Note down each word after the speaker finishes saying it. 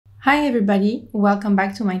Hi everybody, welcome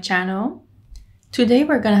back to my channel. Today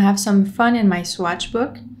we're gonna have some fun in my swatch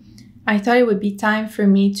book. I thought it would be time for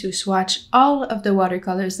me to swatch all of the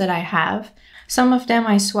watercolors that I have. Some of them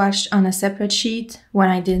I swatched on a separate sheet when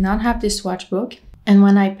I did not have this swatch book. And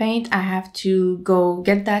when I paint, I have to go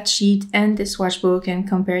get that sheet and the swatch book and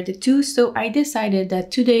compare the two. So I decided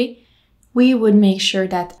that today we would make sure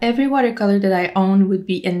that every watercolor that I own would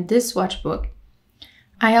be in this swatch book.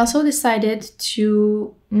 I also decided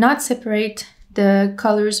to not separate the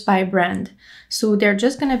colors by brand. So they're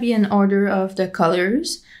just going to be in order of the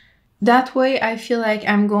colors. That way I feel like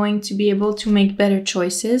I'm going to be able to make better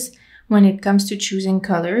choices when it comes to choosing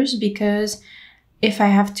colors, because if I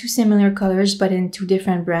have two similar colors but in two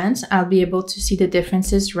different brands, I'll be able to see the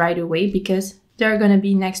differences right away because they're going to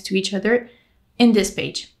be next to each other in this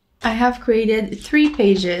page. I have created 3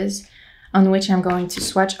 pages on which I'm going to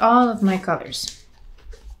swatch all of my colors.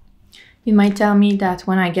 You might tell me that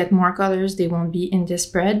when I get more colors, they won't be in this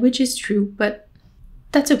spread, which is true, but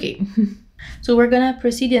that's okay. So we're gonna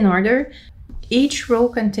proceed in order. Each row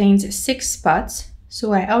contains 6 spots.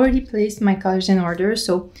 So I already placed my colors in order.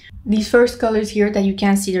 So these first colors here that you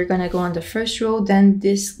can see, they're gonna go on the first row. Then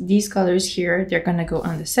these colors here, they're gonna go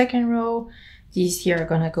on the second row. These here are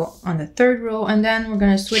gonna go on the third row. And then we're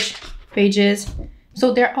gonna switch pages.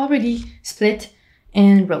 So they're already split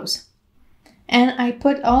in rows. And I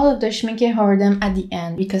put all of the Schmincke Horadam at the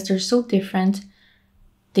end because they're so different.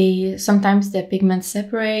 Sometimes the pigments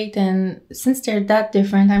separate, and since they're that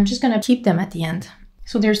different, I'm just gonna keep them at the end.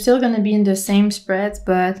 So they're still gonna be in the same spreads,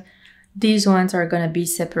 but these ones are gonna be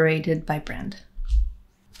separated by brand.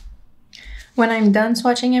 When I'm done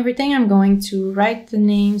swatching everything, I'm going to write the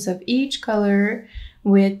names of each color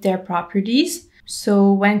with their properties.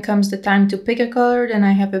 So when comes the time to pick a color, then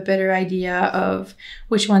I have a better idea of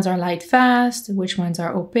which ones are light fast, which ones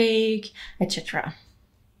are opaque, etc.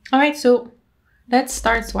 All right, so let's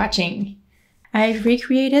start swatching. I've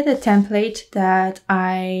recreated a template that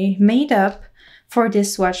I made up for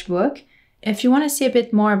this swatch book. If you want to see a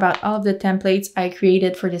bit more about all of the templates I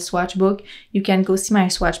created for this swatch book, you can go see my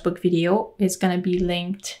swatch book video. It's going to be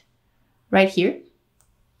linked right here.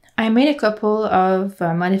 I made a couple of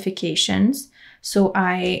modifications. So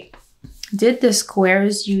I did the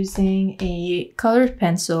squares using a colored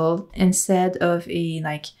pencil instead of a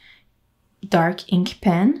dark ink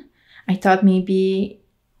pen. I thought maybe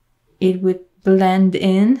it would blend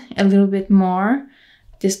in a little bit more.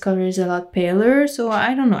 This color is a lot paler, so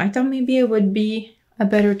I don't know. I thought maybe it would be a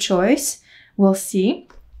better choice. We'll see.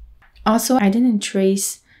 Also, I didn't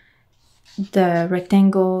trace the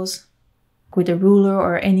rectangles with a ruler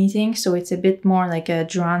or anything, so it's a bit more like a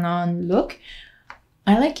drawn-on look.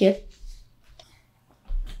 I like it.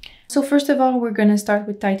 So first of all, we're gonna start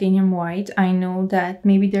with titanium white. I know that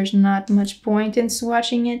maybe there's not much point in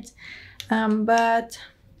swatching it, but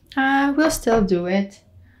we'll still do it.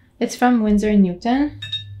 It's from Winsor & Newton.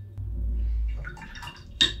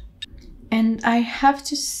 And I have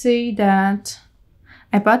to say that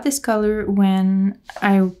I bought this color when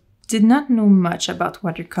I did not know much about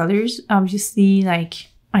watercolors. Obviously,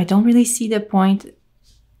 I don't really see the point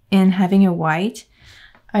in having a white.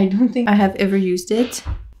 I don't think I have ever used it.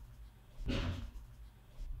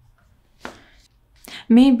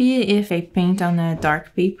 Maybe if I paint on a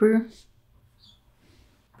dark paper,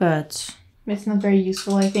 but it's not very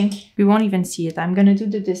useful, I think. We won't even see it. I'm gonna do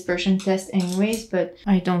the dispersion test anyways, but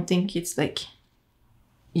I don't think it's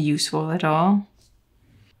useful at all.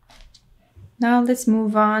 Now let's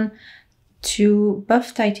move on to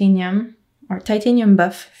Buff Titanium, or Titanium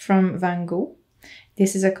Buff from Van Gogh.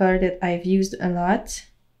 This is a color that I've used a lot.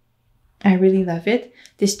 I really love it.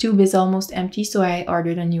 This tube is almost empty, so I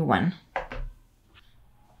ordered a new one.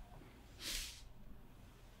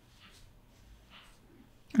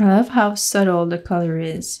 I love how subtle the color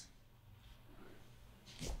is.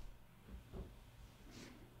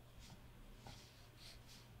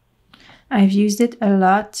 I've used it a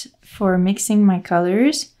lot for mixing my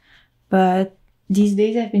colors, but these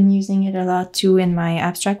days I've been using it a lot too in my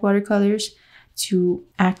abstract watercolors to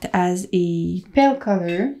act as a pale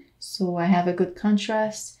color. So I have a good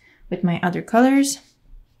contrast with my other colors.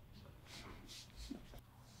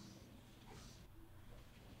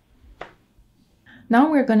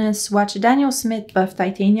 Now we're gonna swatch Daniel Smith Buff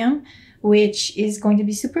Titanium, which is going to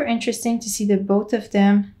be super interesting to see the both of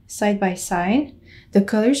them side by side. The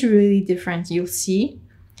colors are really different, you'll see.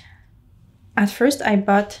 At first I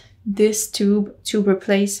bought this tube to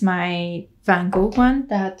replace my Van Gogh one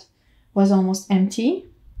that was almost empty.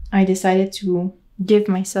 I decided to give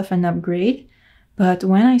myself an upgrade, but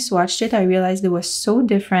when I swatched it, I realized it was so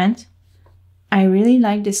different. I really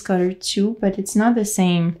like this color too, but it's not the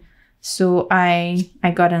same So I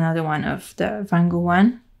got another one of the Van Gogh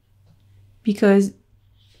one because,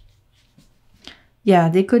 yeah,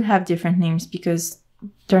 they could have different names because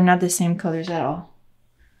they're not the same colors at all.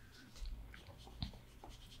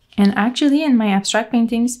 And actually in my abstract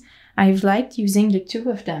paintings, I've liked using the two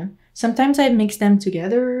of them. Sometimes I mix them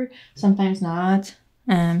together, sometimes not.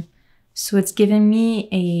 So it's given me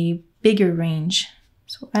a bigger range.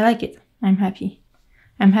 So I like it. I'm happy.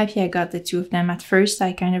 I'm happy I got the two of them. At first,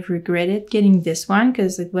 I kind of regretted getting this one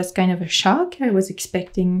because it was kind of a shock. I was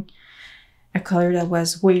expecting a color that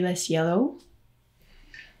was way less yellow.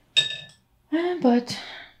 But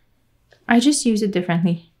I just use it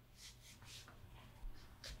differently.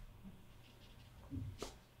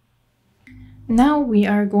 Now we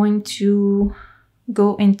are going to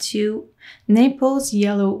go into Naples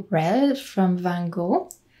Yellow Red from Van Gogh.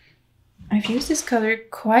 I've used this color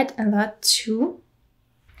quite a lot too.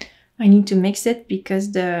 I need to mix it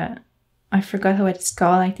because I forgot how it's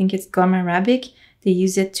called. I think it's gum arabic. They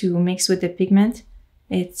use it to mix with the pigment.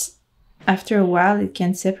 It's after a while it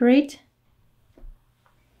can separate.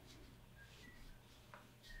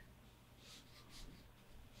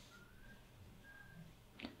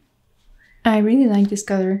 I really like this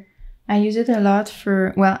color. I use it a lot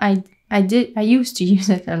for, well, I used to use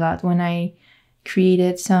it a lot when I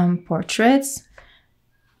created some portraits.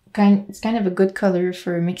 It's kind of a good color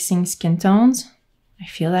for mixing skin tones, I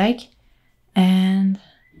feel like. And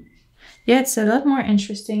yeah, it's a lot more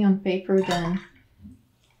interesting on paper than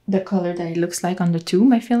the color that it looks like on the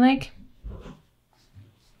tube, I feel like.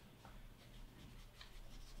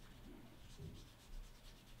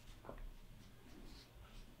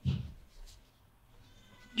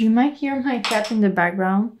 You might hear my cat in the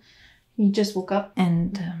background. He just woke up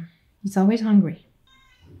and he's always hungry.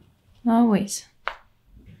 Always.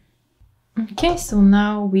 Okay, so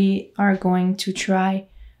now we are going to try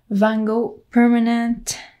Van Gogh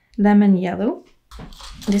Permanent Lemon Yellow.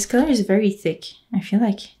 This color is very thick. I feel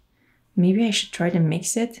like maybe I should try to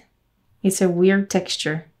mix it. It's a weird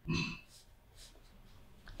texture.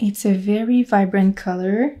 It's a very vibrant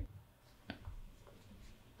color.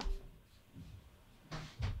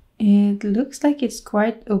 It looks like it's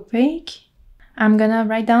quite opaque. I'm gonna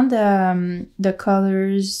write down the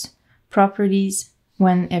colors properties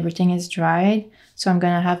when everything is dried. So I'm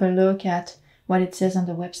gonna have a look at what it says on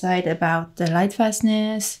the website about the light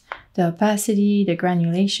fastness, the opacity, the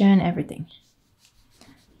granulation, everything.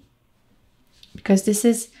 Because this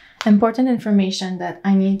is important information that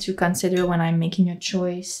I need to consider when I'm making a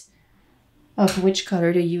choice of which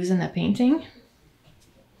color to use in a painting.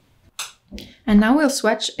 And now we'll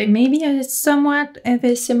swatch maybe a somewhat of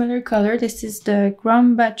a similar color. This is the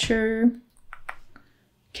Grumbacher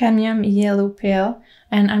Cadmium Yellow Pale.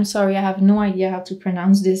 And I'm sorry, I have no idea how to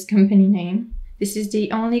pronounce this company name. This is the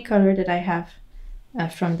only color that I have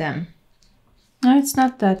from them. No, it's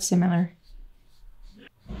not that similar.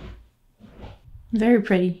 Very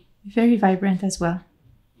pretty, very vibrant as well.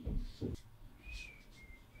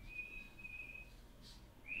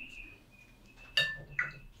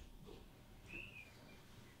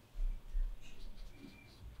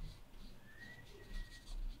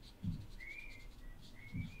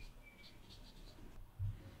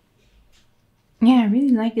 Yeah, I really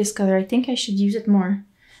like this color. I think I should use it more.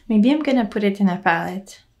 Maybe I'm gonna put it in a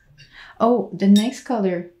palette. Oh, the next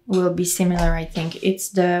color will be similar, I think. It's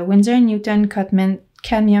the Winsor & Newton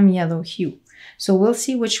Cadmium Yellow Hue. So we'll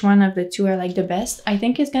see which one of the two I like the best. I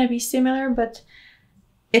think it's gonna be similar, but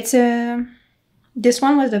it's this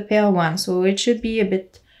one was the pale one, so it should be a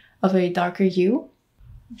bit of a darker hue.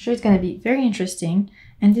 I'm sure it's gonna be very interesting.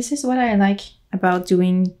 And this is what I like about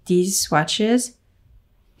doing these swatches.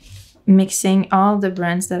 Mixing all the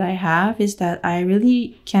brands that I have is that I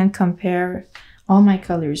really can compare all my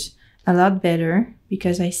colors a lot better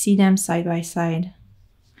because I see them side by side.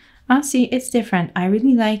 Oh, see, it's different. I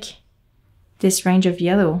really like this range of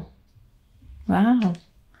yellow. Wow.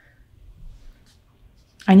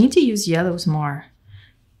 I need to use yellows more.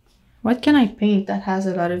 What can I paint that has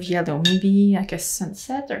a lot of yellow? Maybe like a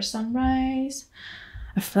sunset or sunrise?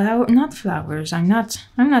 A flower, not flowers. I'm not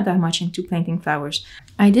that much into painting flowers.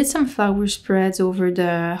 I did some flower spreads over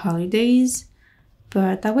the holidays,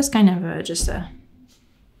 but that was kind of just a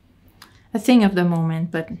thing of the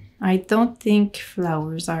moment. But I don't think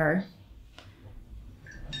flowers are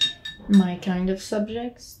my kind of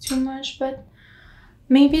subjects too much, but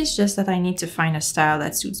maybe it's just that I need to find a style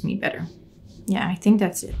that suits me better. Yeah, I think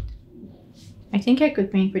that's it. I think I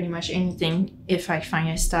could paint pretty much anything if I find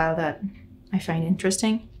a style that I find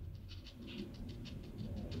interesting.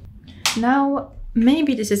 Now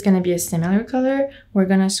maybe this is going to be a similar color. We're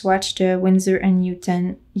going to swatch the Winsor &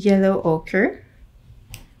 Newton Yellow Ochre,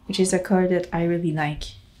 which is a color that I really like.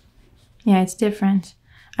 Yeah, it's different.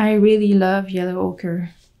 I really love yellow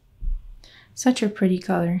ochre. Such a pretty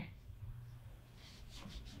color.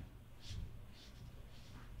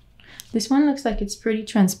 This one looks like it's pretty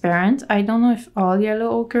transparent. I don't know if all yellow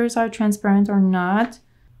ochres are transparent or not.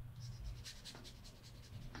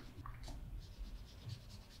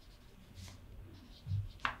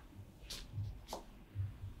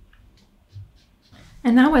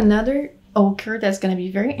 And now another ochre that's going to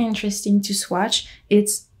be very interesting to swatch.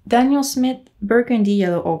 It's Daniel Smith Burgundy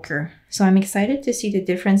Yellow Ochre. So I'm excited to see the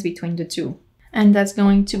difference between the two. And that's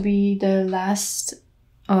going to be the last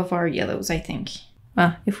of our yellows, I think.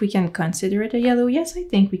 Well, if we can consider it a yellow, yes, I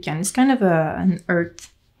think we can. It's kind of an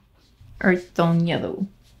earth tone yellow.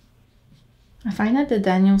 I find that the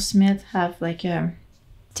Daniel Smith have like a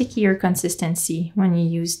stickier consistency when you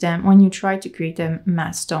use them, when you try to create a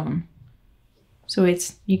matte stone. So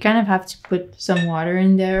you kind of have to put some water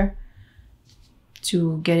in there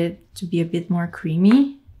to get it to be a bit more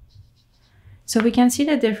creamy. So we can see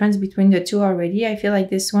the difference between the two already. I feel like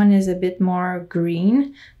this one is a bit more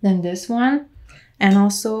green than this one. And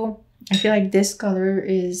also, I feel like this color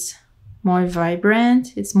is more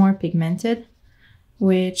vibrant. It's more pigmented,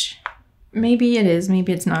 which maybe it is,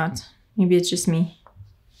 maybe it's not. Maybe it's just me.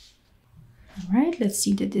 All right, let's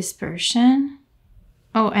see the dispersion.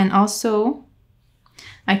 Oh, and also,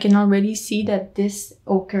 I can already see that this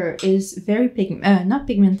ochre is very not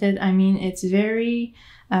pigmented. I mean, it's very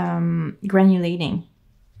granulating,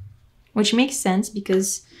 which makes sense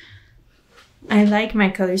because I like my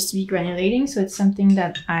colors to be granulating. So it's something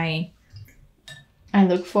that I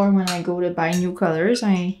look for when I go to buy new colors.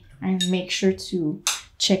 I make sure to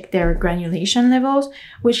check their granulation levels,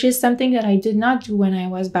 which is something that I did not do when I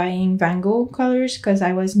was buying Van Gogh colors because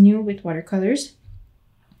I was new with watercolors.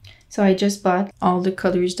 So I just bought all the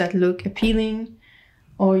colors that look appealing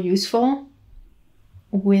or useful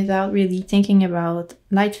without really thinking about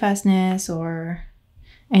light fastness or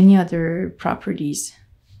any other properties.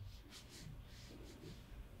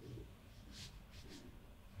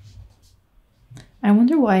 I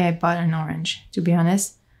wonder why I bought an orange, to be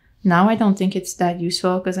honest. Now I don't think it's that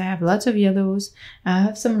useful because I have lots of yellows, I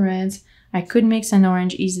have some reds. I could mix an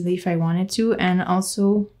orange easily if I wanted to, and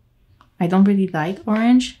also I don't really like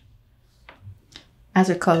orange as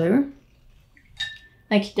a color.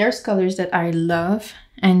 Like there's colors that I love,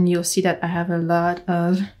 and you'll see that I have a lot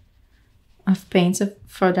of paints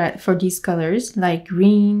for these colors, like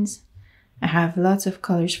greens. I have lots of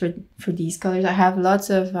colors for these colors. I have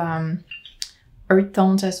lots of earth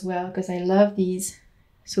tones as well because I love these.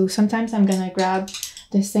 So sometimes I'm gonna grab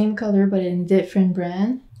the same color but in different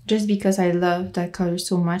brand just because I love that color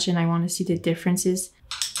so much and I want to see the differences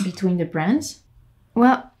between the brands.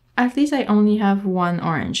 Well, at least I only have one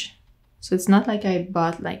orange. So it's not like I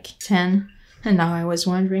bought like 10 and now I was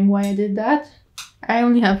wondering why I did that. I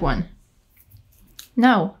only have one.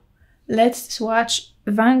 Now, let's swatch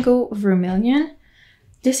Van Gogh Vermilion.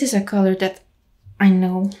 This is a color that I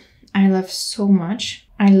know I love so much.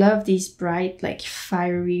 I love these bright, like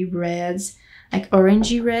fiery reds, like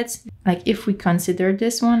orangey reds. Like if we consider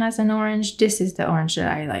this one as an orange, this is the orange that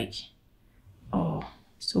I like. Oh,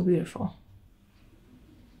 so beautiful.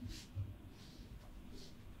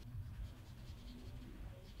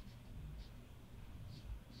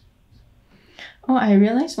 Oh, I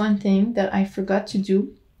realized one thing that I forgot to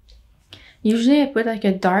do. Usually I put like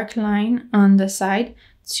a dark line on the side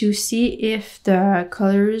to see if the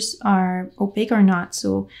colors are opaque or not.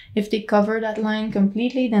 So if they cover that line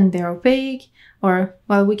completely, then they're opaque, or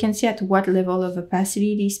well, we can see at what level of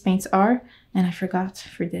opacity these paints are. And I forgot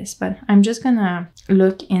for this, but I'm just gonna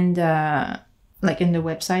look in the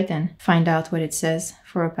website and find out what it says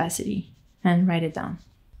for opacity and write it down.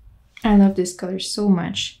 I love this color so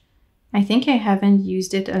much. I think I haven't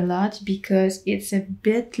used it a lot because it's a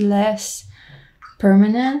bit less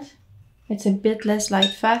permanent. It's a bit less light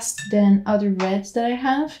fast than other reds that I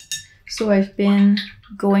have. So I've been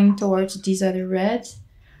going towards these other reds,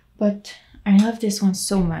 but I love this one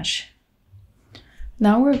so much.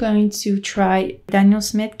 Now we're going to try Daniel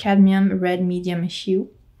Smith Cadmium Red Medium Hue.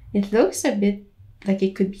 It looks a bit like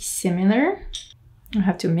it could be similar. I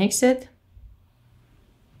have to mix it.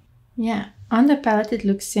 Yeah, on the palette it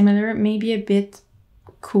looks similar, maybe a bit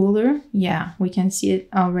cooler. Yeah, we can see it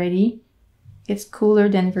already. It's cooler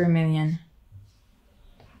than Vermilion.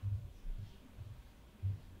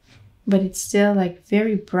 But it's still like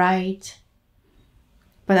very bright.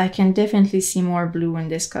 But I can definitely see more blue in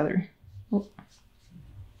this color. Oh.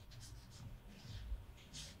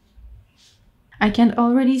 I can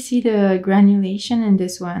already see the granulation in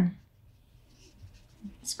this one.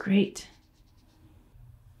 It's great.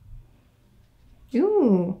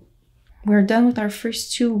 Ooh, we're done with our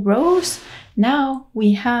first 2 rows. Now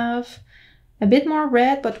we have a bit more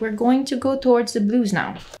red, but we're going to go towards the blues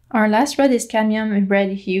now. Our last red is cadmium red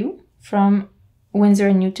hue from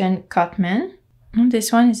Winsor & Newton Cotman.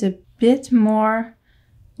 This one is a bit more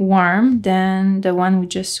warm than the one we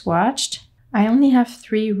just swatched. I only have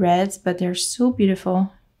 3 reds, but they're so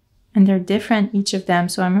beautiful and they're different, each of them.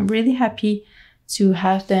 So I'm really happy to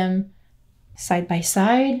have them side by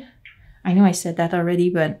side. I know I said that already,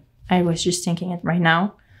 but I was just thinking it right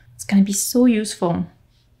now. It's gonna be so useful.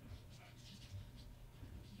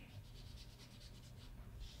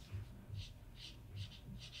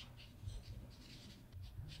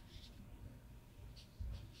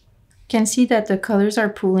 Can see that the colors are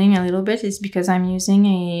pooling a little bit. It's because I'm using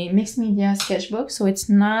a mixed media sketchbook, so it's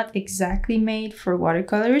not exactly made for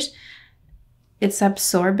watercolors. It's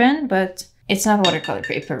absorbent, but it's not watercolor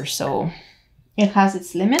paper, so it has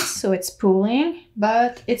its limits, so it's pooling,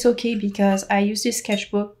 but it's okay because I use this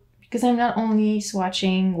sketchbook because I'm not only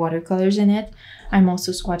swatching watercolors in it, I'm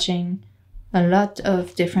also swatching a lot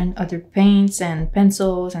of different other paints and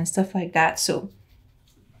pencils and stuff like that, so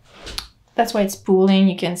that's why it's pooling.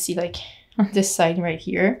 You can see like on this side right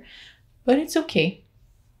here, but it's okay.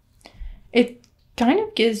 It kind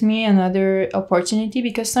of gives me another opportunity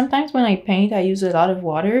because sometimes when I paint, I use a lot of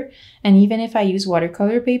water, and even if I use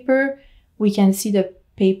watercolor paper, we can see the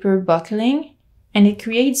paper buckling, and it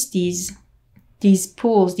creates these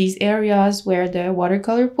pools, these areas where the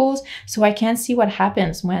watercolor pools, so I can't see what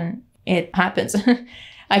happens when it happens.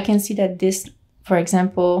 I can see that this, for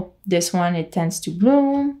example, this one, it tends to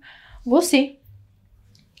bloom. We'll see.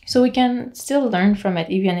 So we can still learn from it,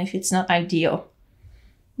 even if it's not ideal.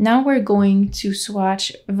 Now we're going to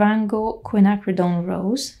swatch Van Gogh Quinacridone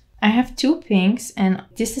Rose. I have 2 pinks, and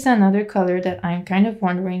this is another color that I'm kind of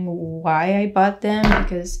wondering why I bought them,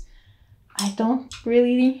 because I don't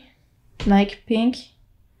really like pink.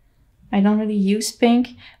 I don't really use pink,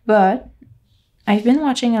 but I've been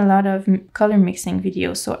watching a lot of color mixing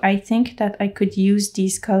videos, so I think that I could use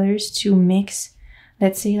these colors to mix,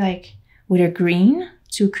 let's say like with a green,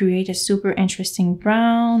 to create a super interesting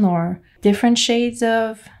brown or different shades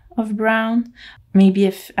of brown. Maybe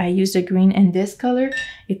if I use the green in this color,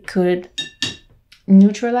 it could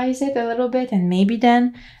neutralize it a little bit, and maybe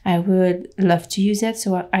then I would love to use it.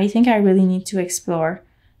 So I think I really need to explore.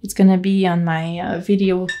 It's gonna be on my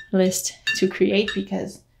video list to create,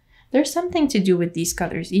 because there's something to do with these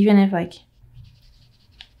colors, even if like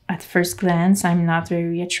at first glance I'm not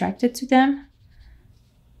very attracted to them.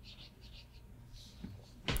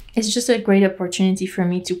 It's just a great opportunity for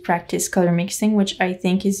me to practice color mixing, which I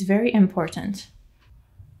think is very important.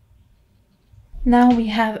 Now we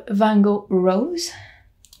have Van Gogh Rose.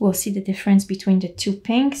 We'll see the difference between the 2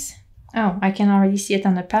 pinks. Oh, I can already see it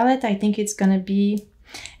on the palette. I think it's gonna be,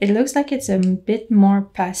 it looks like it's a bit more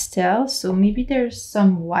pastel, so maybe there's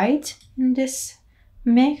some white in this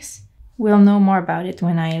mix. We'll know more about it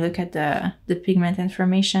when I look at the pigment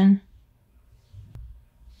information.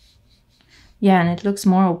 Yeah, and it looks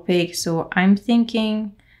more opaque, so I'm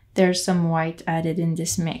thinking there's some white added in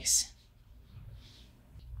this mix.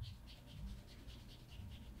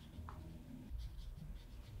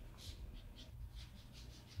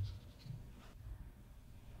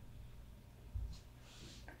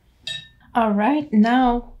 All right,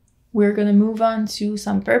 now we're gonna move on to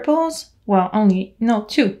some purples. Well,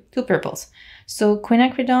 two purples. So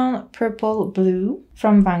Quinacridone Purple Blue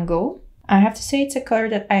from Van Gogh. I have to say it's a color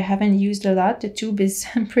that I haven't used a lot. The tube is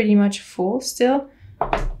pretty much full still,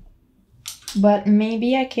 but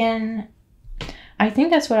maybe I think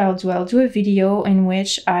that's what I'll do. I'll do a video in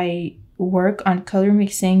which I work on color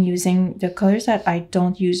mixing using the colors that I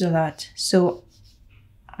don't use a lot. So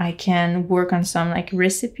I can work on some like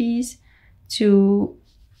recipes to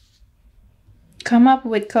come up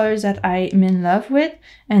with colors that I'm in love with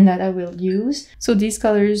and that I will use. So these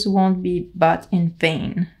colors won't be bought in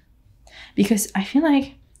vain. Because I feel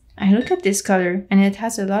like I look at this color and it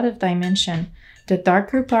has a lot of dimension. The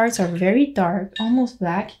darker parts are very dark, almost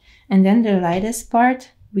black, and then the lightest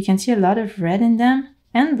part, we can see a lot of red in them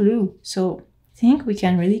and blue. So I think we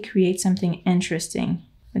can really create something interesting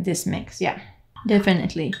with this mix. Yeah,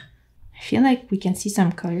 definitely. I feel like we can see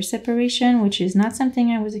some color separation, which is not something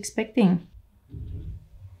I was expecting.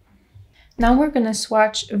 Now we're gonna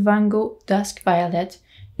swatch Van Gogh Dusk Violet.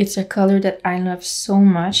 It's a color that I love so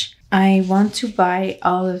much. I want to buy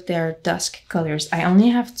all of their dusk colors. I only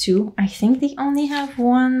have 2. I think they only have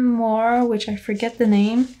 1 more, which I forget the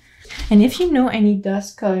name. And if you know any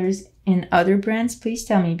dusk colors in other brands, please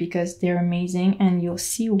tell me, because they're amazing and you'll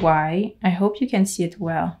see why. I hope you can see it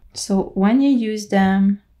well. So when you use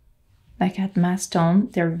them like at mass tone,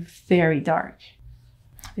 they're very dark.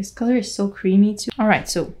 This color is so creamy too. All right,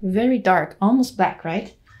 so very dark, almost black,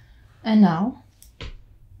 right? And now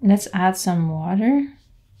let's add some water.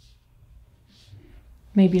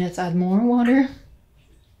 Maybe let's add more water.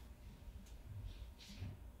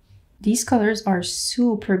 These colors are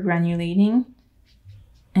super granulating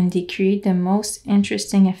and they create the most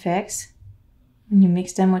interesting effects when you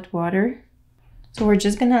mix them with water. So we're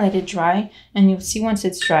just gonna let it dry and you'll see once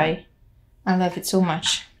it's dry. I love it so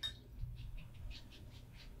much.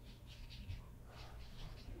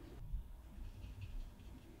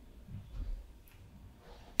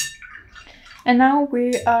 And now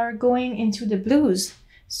we are going into the blues.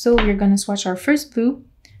 So we're gonna swatch our first blue,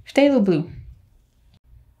 phthalo blue.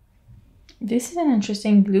 This is an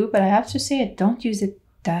interesting blue, but I have to say I don't use it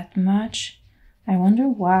that much. I wonder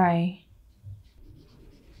why.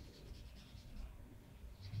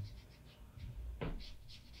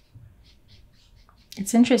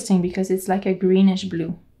 It's interesting because it's like a greenish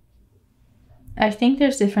blue. I think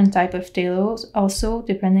there's different type of phthalos also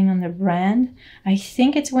depending on the brand. I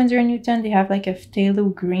think it's Winsor & Newton. They have like a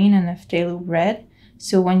phthalo green and a phthalo red.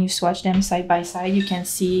 So when you swatch them side by side, you can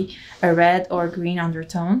see a red or green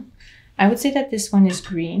undertone. I would say that this one is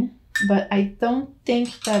green, but I don't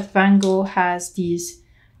think that Van Gogh has these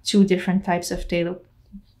two different types of phthalo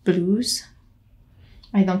blues.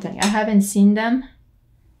 I don't think. I haven't seen them,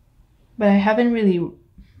 but I haven't really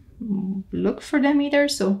looked for them either,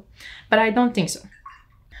 so, but I don't think so.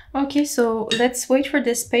 Okay, so let's wait for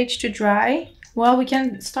this page to dry. Well, we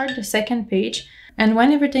can start the second page, and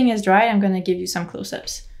when everything is dry, I'm gonna give you some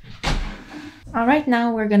close-ups. All right,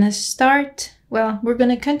 now we're gonna start, well, we're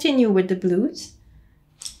gonna continue with the blues,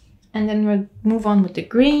 and then we'll move on with the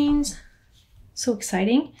greens. So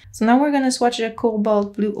exciting. So now we're gonna swatch the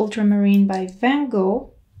Cobalt Blue Ultramarine by Van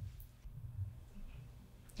Gogh.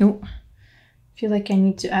 Oh, I feel like I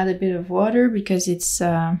need to add a bit of water because it's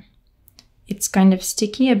kind of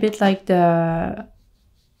sticky, a bit like the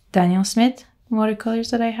Daniel Smith watercolors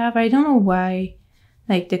that I have. I don't know why,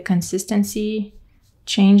 like the consistency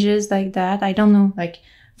changes like that. I don't know, like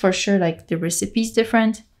for sure, like the recipe is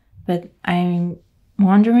different, but I'm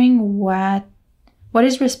wondering what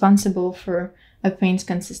is responsible for a paint's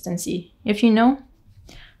consistency. If you know,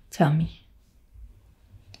 tell me.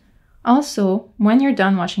 Also, when you're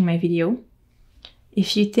done watching my video,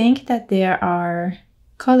 if you think that there are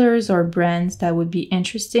colors or brands that would be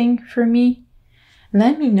interesting for me,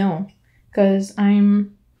 let me know, because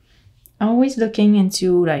I'm always looking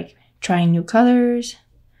into like trying new colors.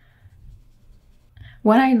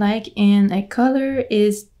 What I like in a color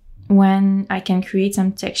is when I can create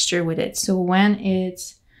some texture with it. So when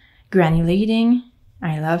it's granulating,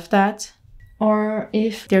 I love that. Or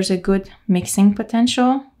if there's a good mixing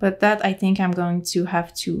potential, but that I think I'm going to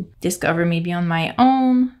have to discover maybe on my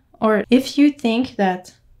own. Or if you think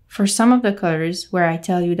that for some of the colors where I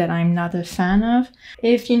tell you that I'm not a fan of,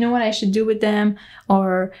 if you know what I should do with them,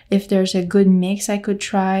 or if there's a good mix I could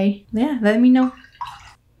try, yeah, let me know.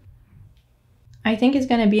 I think it's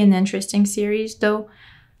gonna be an interesting series though,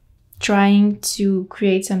 trying to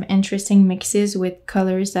create some interesting mixes with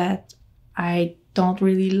colors that I don't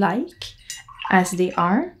really like as they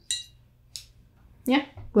are. Yeah,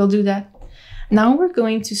 we'll do that. Now we're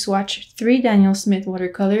going to swatch 3 Daniel Smith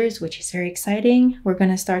watercolors, which is very exciting. We're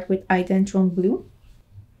gonna start with Identron Blue.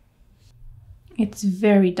 It's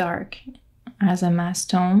very dark as a mass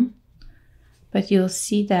tone, but you'll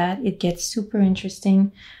see that it gets super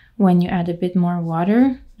interesting when you add a bit more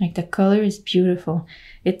water. Like the color is beautiful.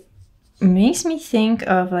 It makes me think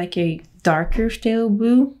of like a darker phthalo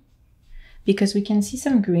blue because we can see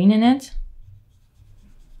some green in it,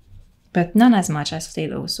 but not as much as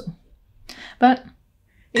phthalo, so. But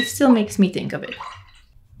it still makes me think of it.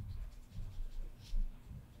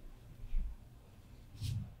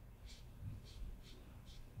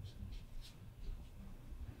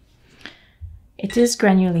 It is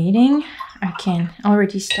granulating. I can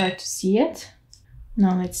already start to see it.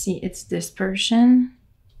 Now let's see its dispersion.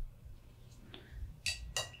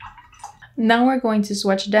 Now we're going to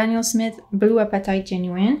swatch Daniel Smith Blue Apatite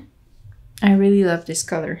Genuine. I really love this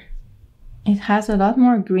color. It has a lot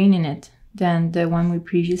more green in it than the one we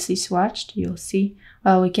previously swatched. You'll see.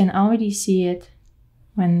 Well, we can already see it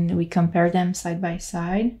when we compare them side by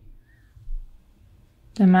side.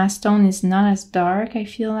 The mass tone is not as dark, I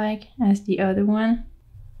feel like, as the other one.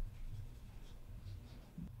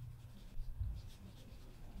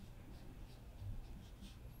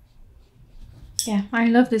 Yeah, I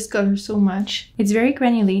love this color so much. It's very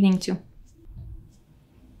granulating too.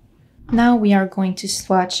 Now we are going to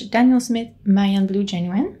swatch Daniel Smith Mayan Blue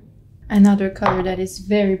Genuine, another color that is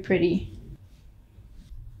very pretty.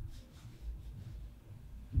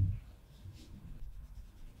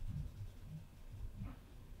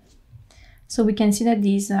 So we can see that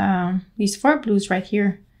these four blues right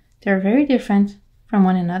here, they're very different from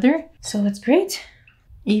one another. So that's great.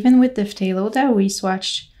 Even with the phthalo that we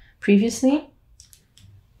swatched previously,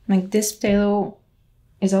 like this phthalo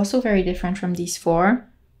is also very different from these four.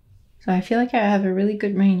 So I feel like I have a really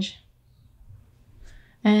good range.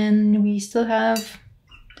 And we still have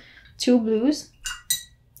two blues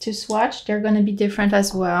to swatch. They're going to be different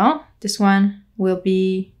as well. This one will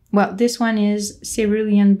be, well, this one is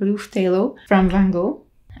Cerulean Blue Phthalo from Van Gogh.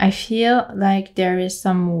 I feel like there is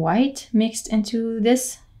some white mixed into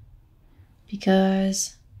this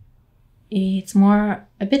because it's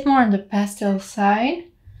a bit more on the pastel side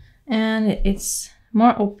and it's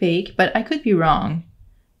more opaque, but I could be wrong.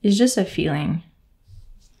 It's just a feeling.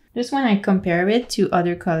 Just when I compare it to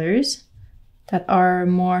other colors that are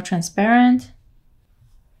more transparent,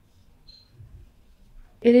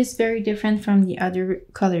 it is very different from the other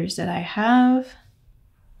colors that I have.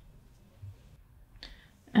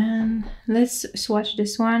 And let's swatch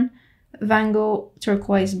this one, Van Gogh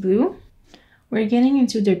Turquoise Blue. We're getting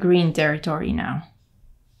into the green territory now.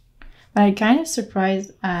 But I'm kind of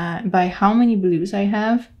surprised by how many blues I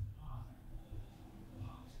have.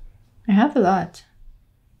 I have a lot.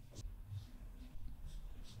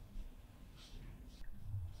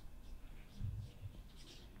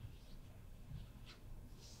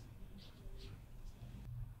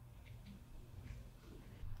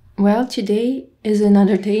 Well, today is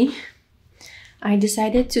another day. I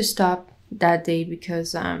decided to stop that day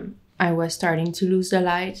because I was starting to lose the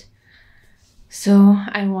light. So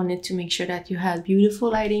I wanted to make sure that you had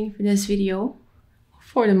beautiful lighting for this video,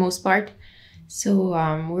 for the most part. So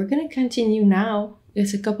we're gonna continue now.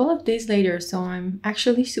 It's a couple of days later, so I'm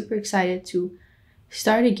actually super excited to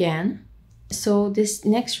start again. So this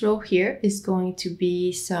next row here is going to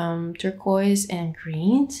be some turquoise and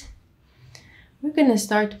greens. We're gonna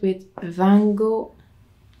start with Van Gogh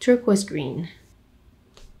Turquoise Green.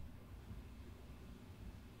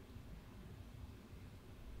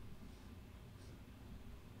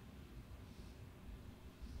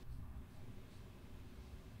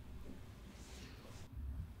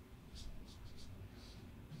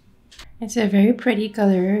 It's a very pretty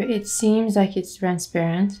color. It seems like it's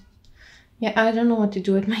transparent. Yeah, I don't know what to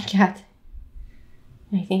do with my cat.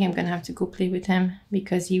 I think I'm gonna have to go play with him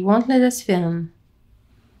because he won't let us film.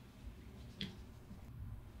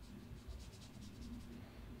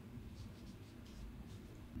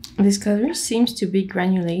 This color seems to be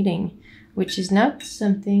granulating, which is not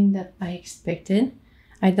something that I expected.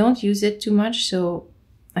 I don't use it too much, so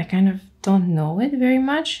I kind of don't know it very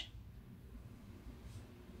much.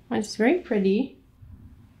 It's very pretty.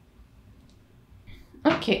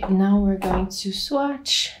 Okay, now we're going to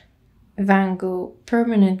swatch Van Gogh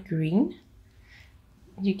Permanent Green.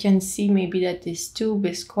 You can see maybe that this tube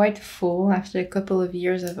is quite full after a couple of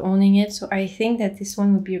years of owning it, so I think that this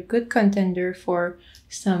one would be a good contender for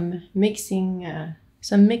some mixing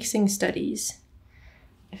studies.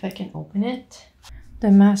 If I can open it.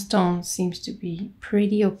 The mass tone seems to be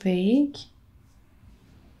pretty opaque.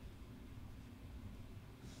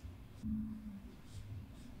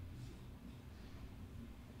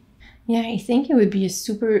 Yeah, I think it would be a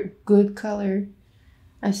super good color,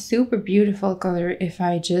 a super beautiful color if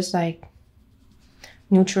I just like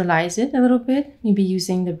neutralize it a little bit, maybe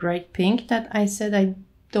using the bright pink that I said I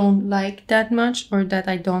don't like that much or that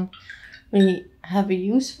I don't really have a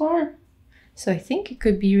use for. So I think it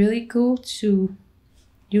could be really cool to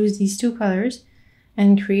use these two colors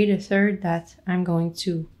and create a third that I'm going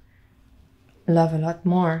to love a lot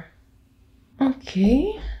more.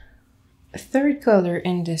 Okay. A third color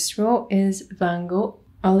in this row is Van Gogh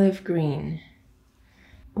Olive Green.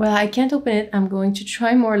 Well, I can't open it. I'm going to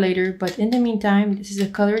try more later, but in the meantime, this is a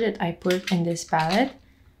color that I put in this palette.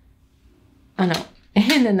 Oh no,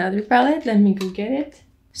 in another palette. Let me go get it.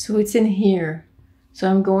 So it's in here. So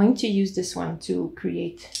I'm going to use this one to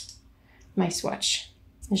create my swatch.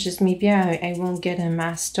 It's just maybe I won't get a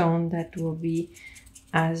mass tone that will be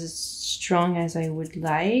as strong as I would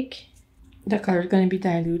like. The color is going to be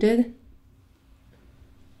diluted.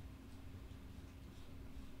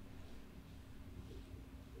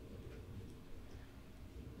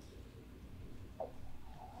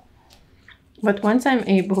 But once I'm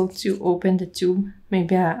able to open the tube,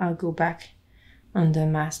 maybe I'll go back on the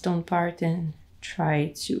mass tone part and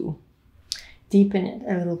try to deepen it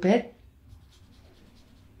a little bit.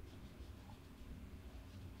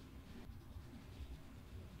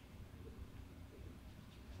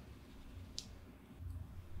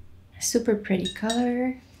 Super pretty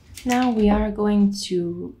color. Now we are going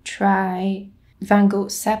to try Van Gogh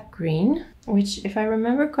Sap Green, which, if I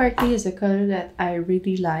remember correctly, is a color that I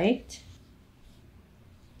really liked.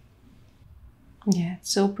 Yeah,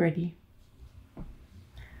 it's so pretty.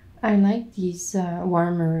 I like these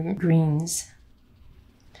warmer greens.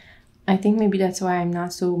 I think maybe that's why I'm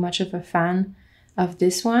not so much of a fan of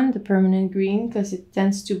this one, the permanent green, because it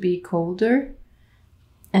tends to be colder.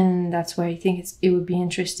 And that's why I think it would be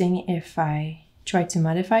interesting if I try to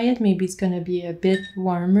modify it. Maybe it's gonna be a bit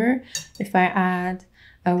warmer if I add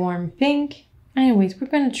a warm pink. Anyways, we're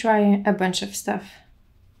gonna try a bunch of stuff.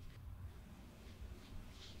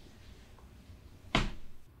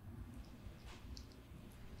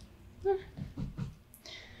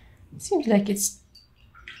 Seems like it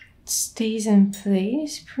stays in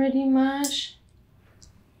place pretty much.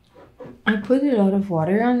 I put a lot of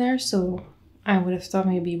water on there, so I would have thought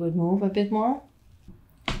maybe it would move a bit more.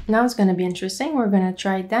 Now it's gonna be interesting. We're gonna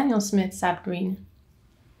try Daniel Smith Sap Green.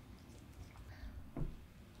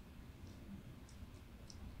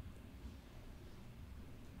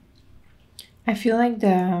 I feel like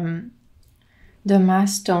the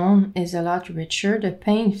mass tone is a lot richer. The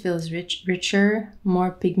paint feels richer,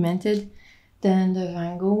 more pigmented than the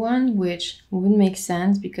Van Gogh one, which would make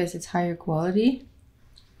sense because it's higher quality.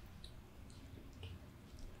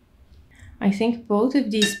 I think both of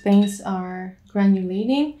these paints are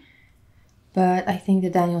granulating, but I think the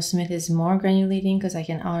Daniel Smith is more granulating because I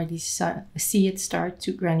can already see it start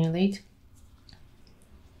to granulate.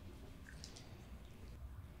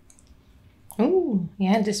 Oh,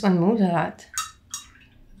 yeah, this one moves a lot.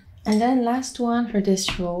 And then last one for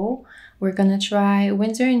this row, we're gonna try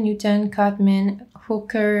Winsor & Newton Cotman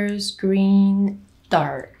Hooker's Green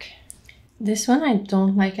Dark. This one I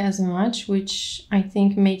don't like as much, which I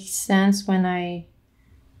think makes sense when I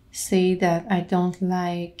say that I don't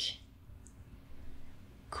like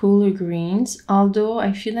cooler greens, although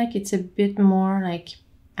I feel like it's a bit more like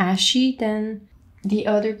ashy than the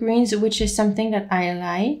other greens, which is something that I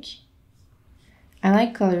like. I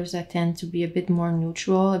like colors that tend to be a bit more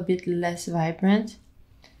neutral, a bit less vibrant.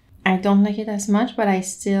 I don't like it as much, but I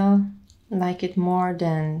still like it more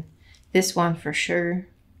than this one for sure.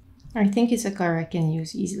 I think it's a color I can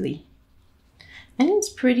use easily. And it's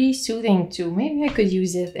pretty soothing too. Maybe I could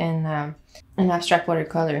use it in an abstract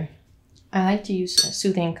watercolor. I like to use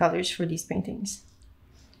soothing colors for these paintings.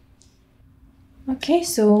 Okay,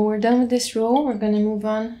 so we're done with this row. We're gonna move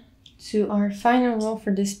on to our final row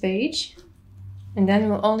for this page. And then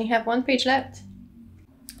we'll only have one page left.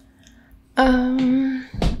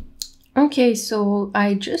 Okay, so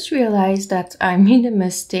I just realized that I made a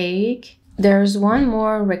mistake. There's one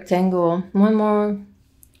more rectangle, one more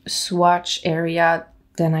swatch area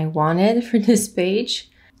than I wanted for this page.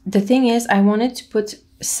 The thing is, I wanted to put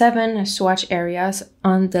 7 swatch areas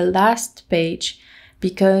on the last page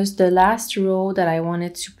because the last row that I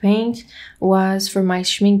wanted to paint was for my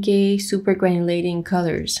Schmincke super granulating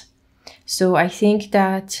colors. So I think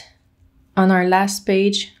that on our last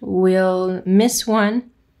page, we'll miss one.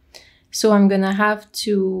 So I'm gonna have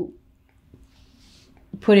to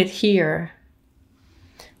put it here,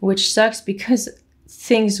 which sucks because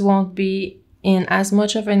things won't be in as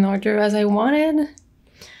much of an order as I wanted,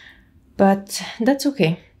 but that's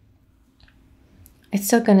okay. It's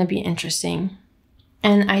still gonna be interesting.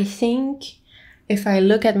 And I think if I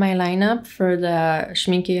look at my lineup for the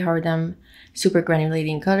Schmincke Horadam super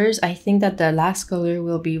granulating colors, I think that the last color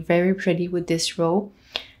will be very pretty with this row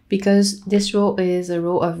because this row is a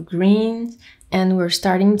row of greens and we're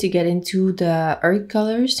starting to get into the earth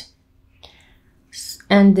colors.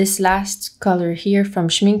 And this last color here from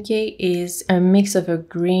Schmincke is a mix of a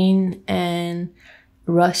green and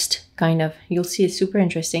rust kind of. You'll see it's super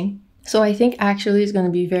interesting. So I think actually it's going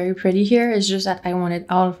to be very pretty here. It's just that I wanted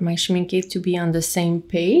all of my Schmincke to be on the same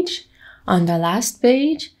page, on the last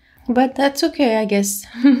page. But that's okay, I guess.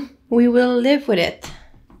 We will live with it.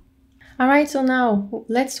 Alright, so now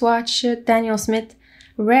let's watch Daniel Smith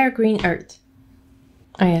Rare Green Earth.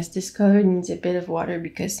 Oh yes, this color needs a bit of water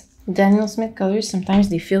because Daniel Smith colors, sometimes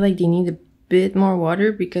they feel like they need a bit more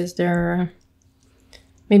water because they're...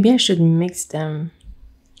 Maybe I should mix them.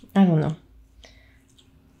 I don't know.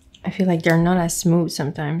 I feel like they're not as smooth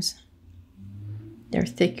sometimes. They're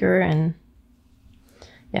thicker and...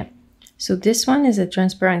 yeah. So this one is a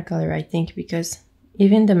transparent color, I think, because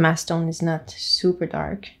even the mass tone is not super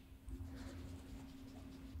dark.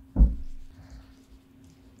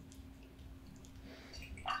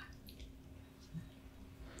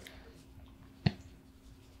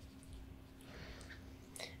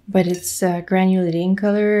 But it's a granulating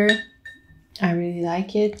color. I really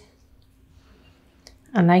like it.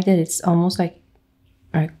 I like that it's almost like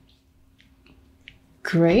a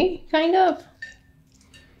gray, kind of.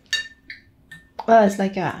 Well, it's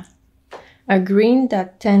like a green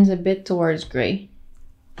that tends a bit towards gray.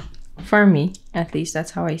 For me, at least,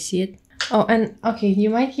 that's how I see it. Oh, and okay, you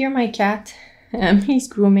might hear my cat. He's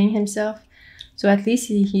grooming himself. So at least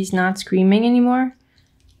he's not screaming anymore.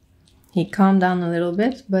 He calmed down a little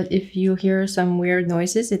bit, but if you hear some weird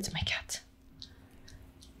noises, it's my cat.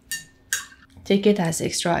 Take it as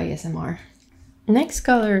extra ASMR. Next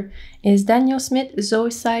color is Daniel Smith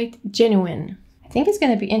Zoisite Genuine. I think it's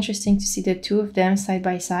going to be interesting to see the two of them side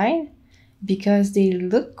by side because they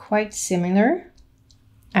look quite similar,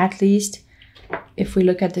 at least if we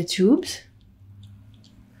look at the tubes.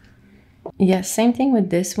 Yeah, same thing with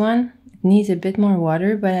this one. It needs a bit more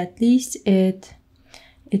water, but at least it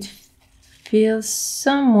feels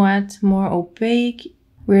somewhat more opaque.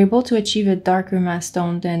 We're able to achieve a darker matte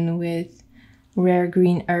tone than with Rare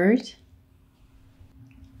Green Earth.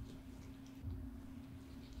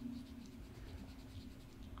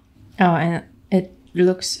 Oh, and it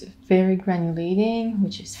looks very granulating,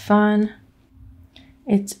 which is fun.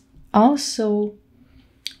 It also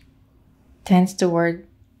tends toward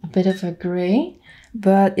a bit of a gray,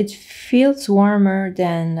 but it feels warmer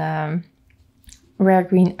than Rare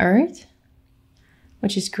Green Earth,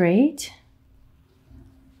 which is great.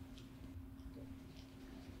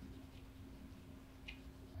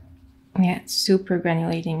 Yeah, it's super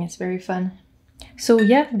granulating. It's very fun. So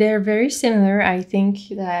yeah, they're very similar. I think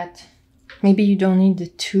that maybe you don't need the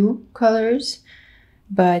two colors,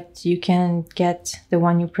 but you can get the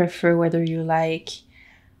one you prefer, whether you like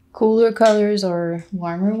cooler colors or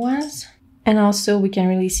warmer ones. And also we can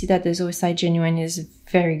really see that the Zoisite Genuine is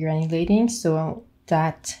very granulating, so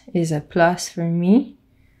that is a plus for me.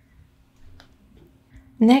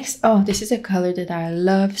 Next, oh, this is a color that I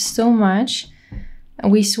love so much.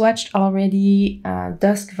 We swatched already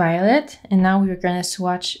Dusk Violet, and now we're gonna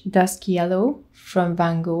swatch Dusk Yellow from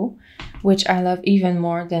Van Gogh, which I love even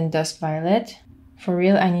more than Dusk Violet. For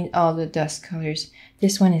real, I need all the dusk colors.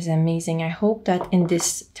 This one is amazing. I hope that in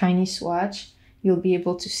this tiny swatch, you'll be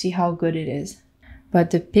able to see how good it is. But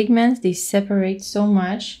the pigments, they separate so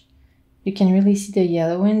much. You can really see the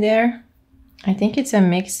yellow in there. I think it's a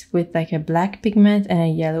mix with like a black pigment and a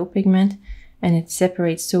yellow pigment, and it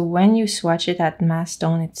separates. So when you swatch it at matte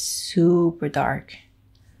tone, it's super dark.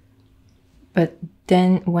 But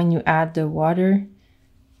then when you add the water,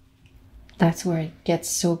 that's where it gets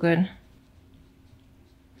so good.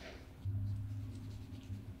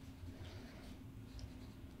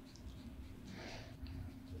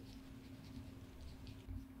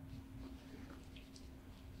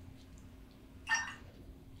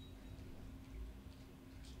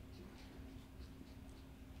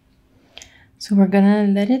 So we're gonna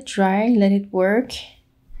let it dry, let it work,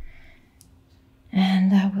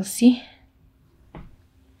 and we'll see.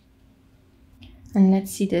 And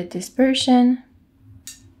let's see the dispersion.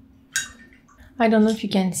 I don't know if you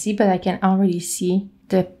can see, but I can already see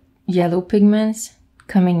the yellow pigments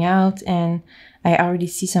coming out, and I already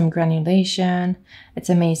see some granulation. It's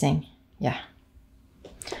amazing, yeah.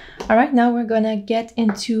 All right, now we're gonna get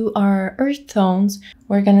into our earth tones.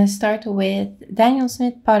 We're gonna start with Daniel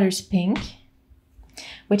Smith Potter's Pink,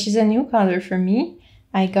 which is a new color for me.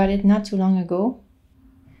 I got it not too long ago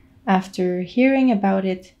after hearing about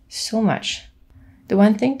it so much. The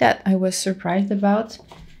one thing that I was surprised about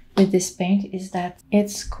with this paint is that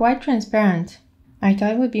it's quite transparent. I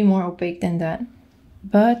thought it would be more opaque than that,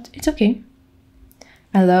 but it's okay.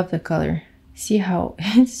 I love the color. See how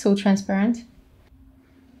it's so transparent?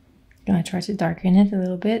 I'm gonna try to darken it a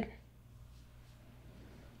little bit.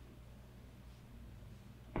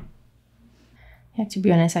 Yeah, to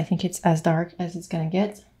be honest, I think it's as dark as it's gonna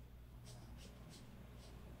get.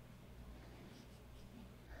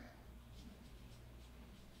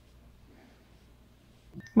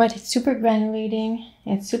 But it's super granulating,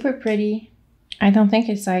 it's super pretty. I don't think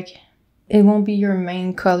it's like, it won't be your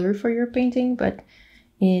main color for your painting, but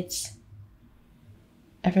it's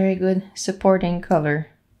a very good supporting color.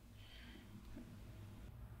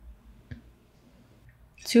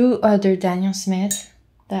 Two other Daniel Smith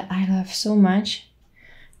that I love so much.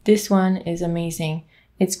 This one is amazing.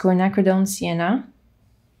 It's quinacridone Sienna.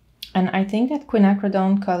 And I think that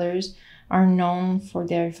quinacridone colors are known for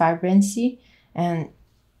their vibrancy, and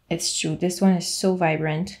it's true. This one is so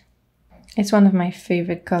vibrant. It's one of my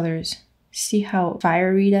favorite colors. See how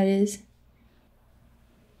fiery that is?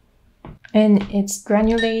 And it's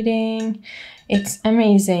granulating. It's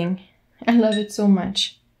amazing. I love it so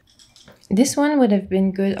much. This one would have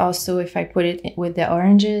been good also if I put it with the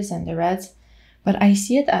oranges and the reds, but I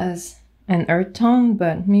see it as an earth tone,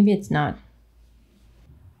 but maybe it's not.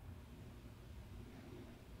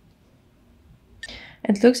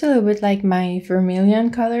 It looks a little bit like my vermilion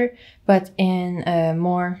color, but in a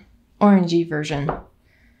more orangey version.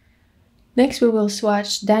 Next, we will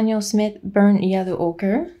swatch Daniel Smith Burnt Yellow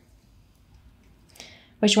Ochre,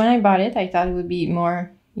 which when I bought it, I thought it would be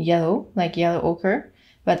more yellow, like yellow ochre,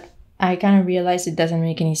 but I kind of realized it doesn't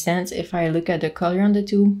make any sense if I look at the color on the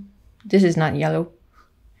tube. This is not yellow,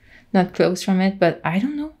 not close from it, but I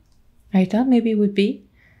don't know. I thought maybe it would be.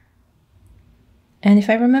 And if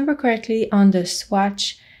I remember correctly, on the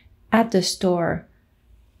swatch at the store,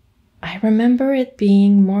 I remember it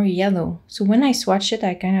being more yellow. So when I swatched it,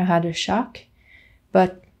 I kind of had a shock,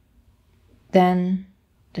 but then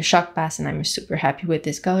the shock passed and I'm super happy with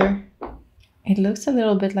this color. It looks a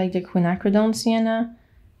little bit like the quinacridone sienna.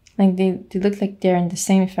 Like they look like they're in the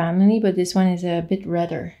same family, but this one is a bit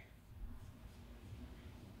redder.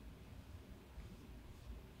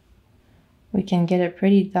 We can get a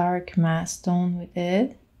pretty dark mass tone with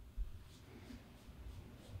it.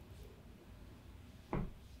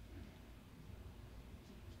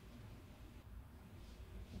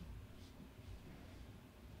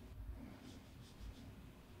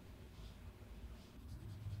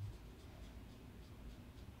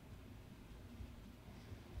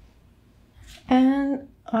 And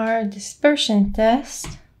our dispersion test.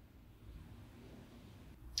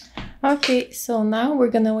 Okay, so now we're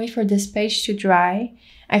gonna wait for this page to dry.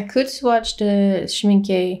 I could swatch the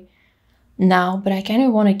Schmincke now, but I kind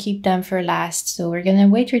of want to keep them for last. So we're gonna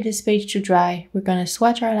wait for this page to dry. We're gonna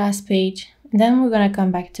swatch our last page, and then we're gonna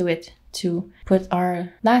come back to it to put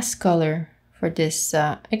our last color for this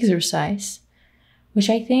exercise, which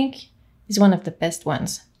I think is one of the best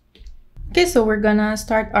ones. Okay, so we're gonna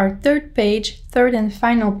start our third and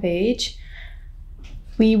final page.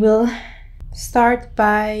 We will start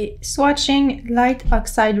by swatching Light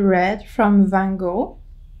Oxide Red from Van Gogh,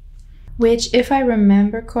 which, if I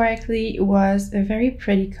remember correctly, was a very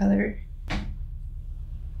pretty color.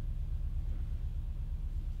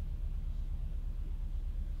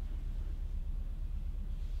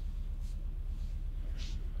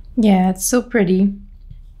 Yeah, it's so pretty.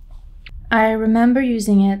 I remember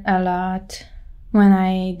using it a lot when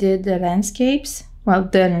I did the landscapes. Well,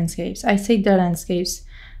 the landscapes. I say the landscapes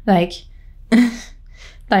like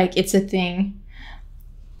like it's a thing.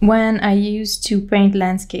 When I used to paint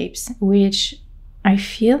landscapes, which I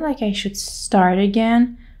feel like I should start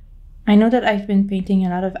again. I know that I've been painting a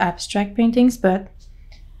lot of abstract paintings, but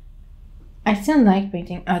I still like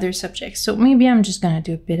painting other subjects. So maybe I'm just gonna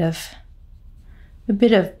do a bit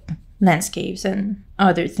of landscapes and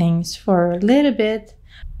other things for a little bit,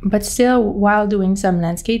 but still while doing some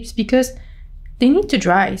landscapes, because they need to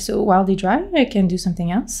dry. So while they dry, I can do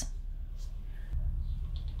something else.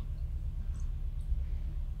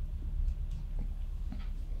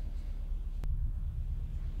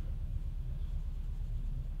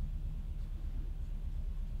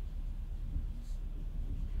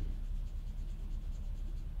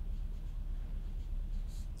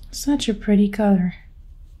 Such a pretty color.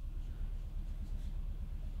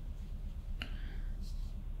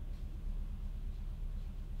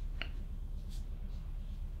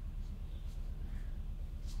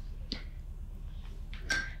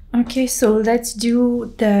 Okay, so let's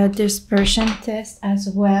do the dispersion test as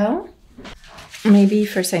well. Maybe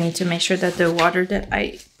first I need to make sure that the water that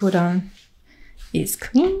I put on is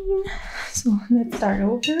clean. So let's start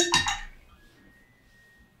over.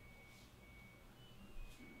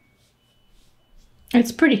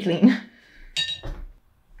 It's pretty clean.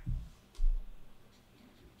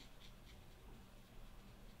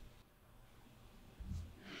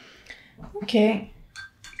 Okay.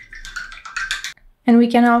 And we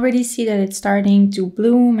can already see that it's starting to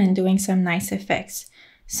bloom and doing some nice effects.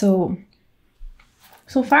 So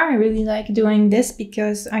far I really like doing this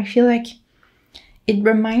because I feel like it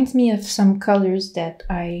reminds me of some colors that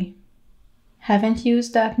I haven't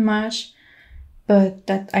used that much, but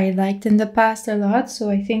that I liked in the past a lot. So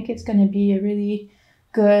I think it's gonna be a really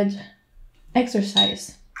good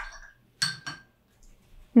exercise.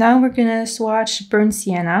 Now we're gonna swatch Burnt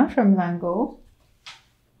Sienna from Van Gogh.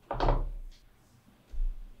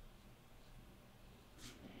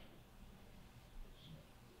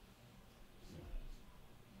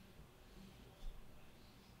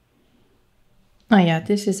 Oh yeah,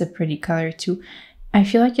 this is a pretty color too. I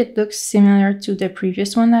feel like it looks similar to the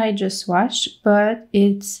previous one that I just swatched, but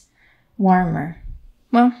it's warmer.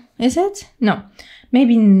 Well, is it? No,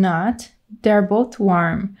 maybe not. They're both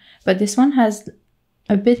warm, but this one has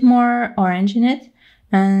a bit more orange in it,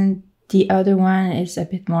 and the other one is a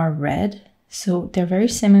bit more red. So they're very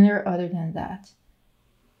similar other than that.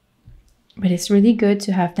 But it's really good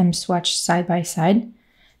to have them swatched side by side,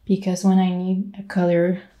 because when I need a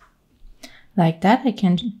color like that, I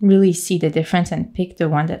can really see the difference and pick the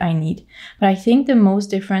one that I need. But I think the most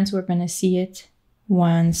difference, we're gonna see it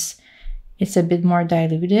once it's a bit more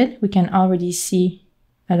diluted. We can already see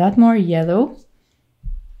a lot more yellow.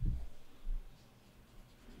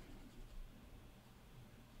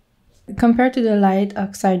 Compared to the light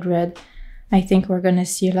oxide red, I think we're gonna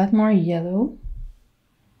see a lot more yellow.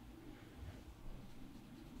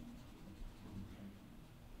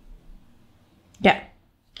 Yeah.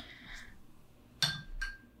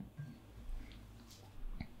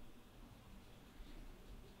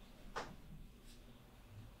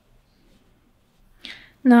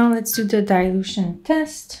 Now let's do the dilution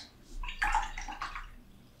test.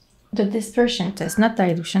 The dispersion test, not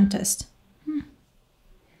dilution test.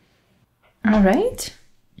 All right.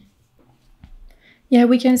 Yeah,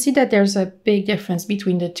 we can see that there's a big difference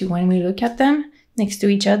between the two when we look at them next to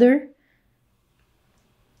each other.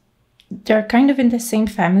 They're kind of in the same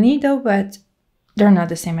family though, but they're not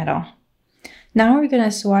the same at all. Now we're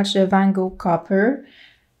gonna swatch the Van Gogh Copper,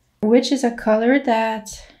 which is a color that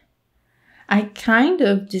I kind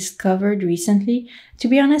of discovered recently. To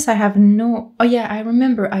be honest, I have no... Oh yeah, I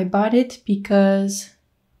remember I bought it because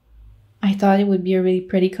I thought it would be a really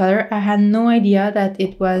pretty color. I had no idea that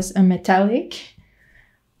it was a metallic,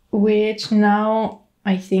 which now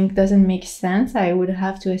I think doesn't make sense. I would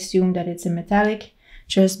have to assume that it's a metallic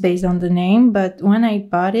just based on the name. But when I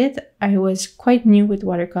bought it, I was quite new with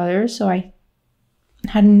watercolors, so I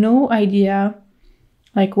had no idea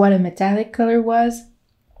like what a metallic color was.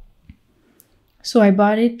 So I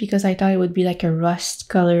bought it because I thought it would be like a rust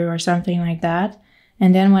color or something like that.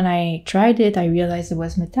 And then when I tried it, I realized it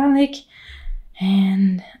was metallic.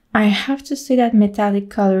 And I have to say that metallic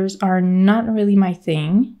colors are not really my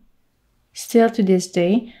thing, still to this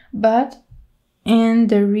day. But in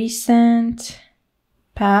the recent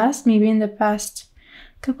past, maybe in the past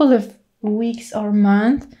couple of weeks or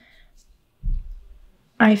month,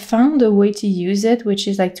 I found a way to use it, which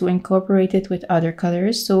is like to incorporate it with other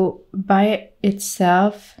colors. So by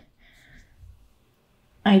itself,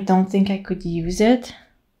 I don't think I could use it.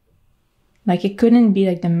 Like it couldn't be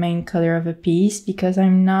like the main color of a piece because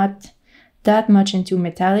I'm not that much into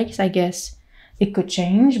metallics. I guess it could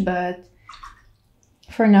change, but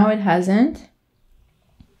for now it hasn't.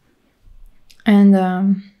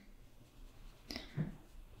 And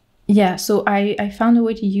yeah, so I found a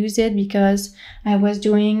way to use it because I was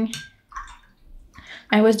doing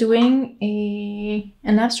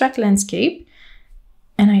an abstract landscape,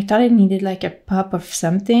 and I thought it needed like a pop of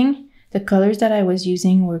something. The colors that I was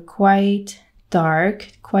using were quite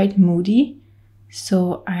dark, quite moody.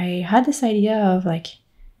 So I had this idea of like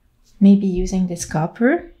maybe using this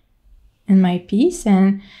copper in my piece,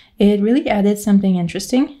 and it really added something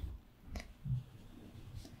interesting.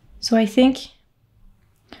 So I think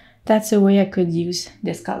that's a way I could use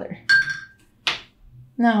this color.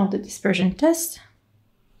 Now the dispersion test.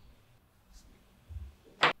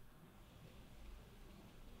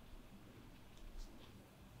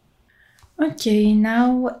 Okay,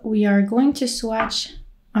 now we are going to swatch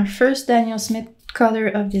our first Daniel Smith color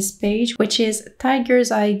of this page, which is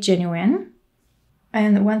Tiger's Eye Genuine.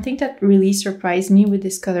 And one thing that really surprised me with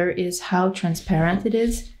this color is how transparent it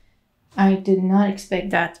is. I did not expect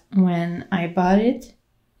that when I bought it.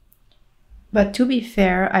 But to be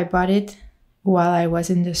fair, I bought it while I was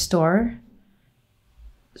in the store.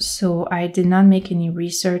 So I did not make any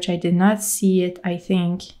research. I did not see it, I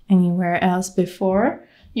think, anywhere else before.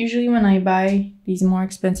 Usually when I buy these more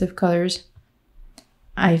expensive colors,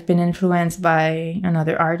 I've been influenced by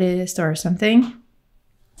another artist or something.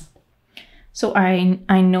 So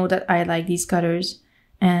I know that I like these colors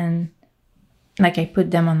and like I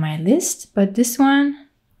put them on my list. But this one,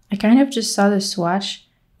 I kind of just saw the swatch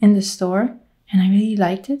in the store and I really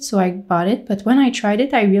liked it, so I bought it. But when I tried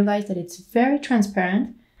it, I realized that it's very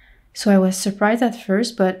transparent. So I was surprised at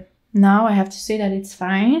first, but now I have to say that it's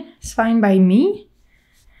fine. It's fine by me.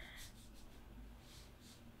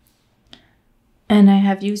 And I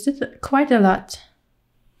have used it quite a lot.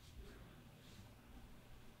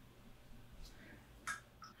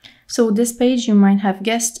 So this page, you might have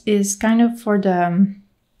guessed, is kind of for the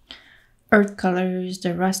earth colors,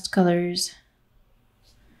 the rust colors.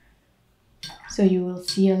 So you will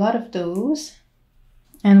see a lot of those.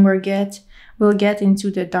 And we'll get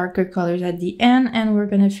into the darker colors at the end, and we're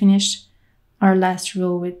gonna finish our last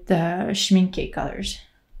row with the Schmincke colors.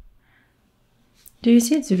 Do you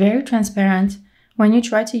see it's very transparent? When you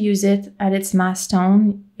try to use it at its mass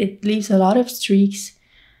tone, it leaves a lot of streaks.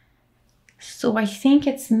 So I think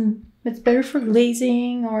it's better for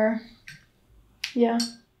glazing, or yeah,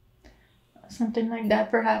 something like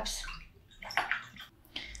that perhaps.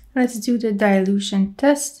 Let's do the dilution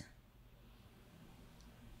test.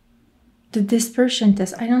 The dispersion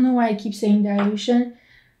test. I don't know why I keep saying dilution.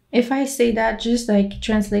 If I say that, just like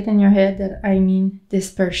translate in your head that I mean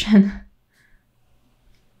dispersion.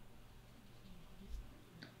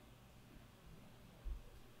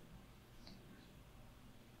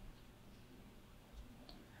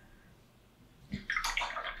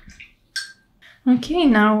 Okay,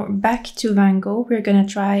 now back to Van Gogh. We're gonna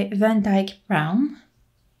try Van Dyke Brown.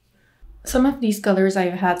 Some of these colors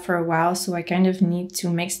I've had for a while, so I kind of need to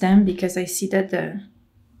mix them because I see that the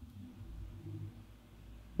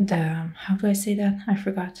how do I say that? I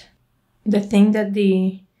forgot. The thing that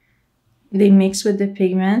they mix with the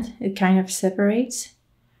pigment, it kind of separates.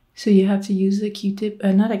 So you have to use a Q-tip,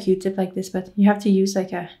 not a Q-tip like this, but you have to use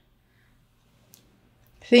like a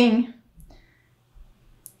thing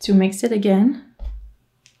to mix it again.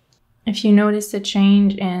 If you notice a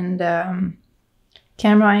change in the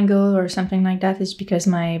camera angle or something like that, it's because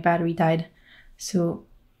my battery died. So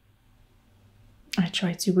I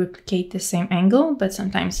try to replicate the same angle, but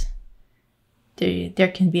sometimes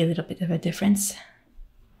there can be a little bit of a difference.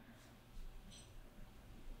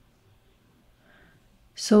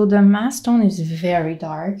 So the mask tone is very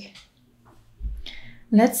dark.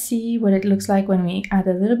 Let's see what it looks like when we add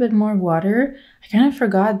a little bit more water. I kind of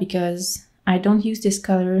forgot because I don't use this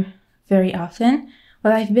color very often.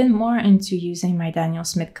 Well, I've been more into using my Daniel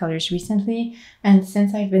Smith colors recently, and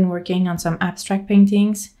since I've been working on some abstract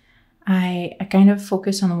paintings, I kind of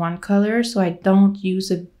focus on one color, so I don't use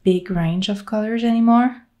a big range of colors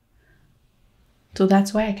anymore. So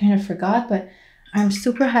that's why I kind of forgot, but I'm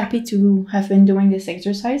super happy to have been doing this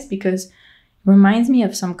exercise because it reminds me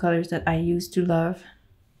of some colors that I used to love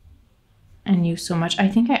and use so much. I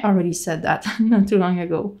think I already said that not too long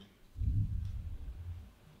ago.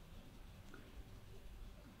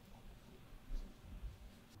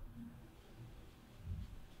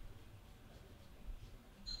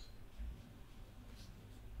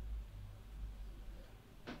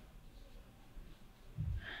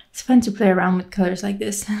 It's fun to play around with colors like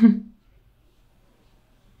this.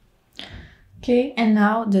 Okay, and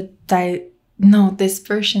now the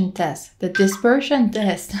dispersion test. The dispersion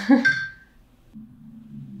test.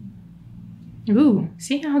 Ooh,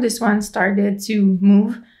 see how this one started to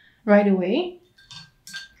move right away?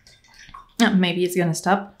 Oh, maybe it's gonna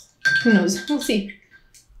stop. Who knows? We'll see.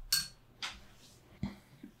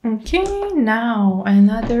 Okay, now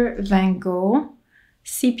another Van Gogh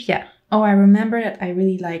sepia. Oh, I remember that I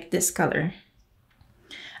really like this color.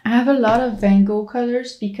 I have a lot of Van Gogh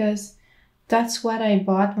colors because that's what I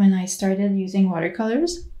bought when I started using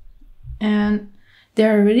watercolors. And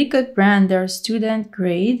they're a really good brand. They're student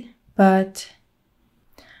grade, but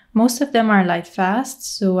most of them are light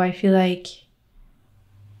fast, so I feel like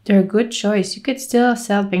they're a good choice. You could still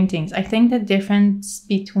sell paintings. I think the difference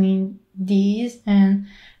between these and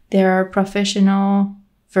their professional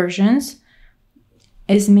versions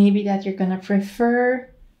is maybe that you're gonna prefer,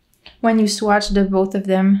 when you swatch the both of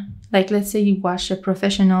them, like let's say you watch a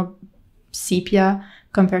professional sepia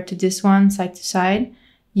compared to this one side to side,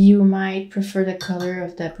 you might prefer the color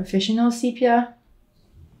of the professional sepia.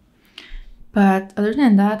 But other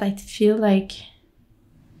than that, I feel like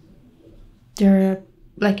they're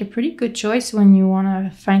like a pretty good choice when you want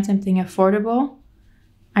to find something affordable.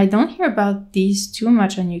 I don't hear about these too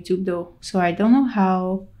much on YouTube though, so I don't know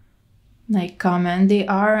how like common they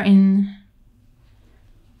are in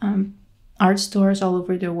art stores all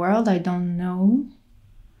over the world. I don't know.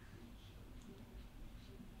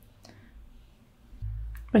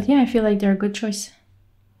 But yeah, I feel like they're a good choice.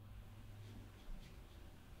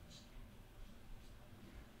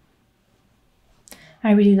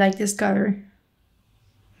 I really like this color.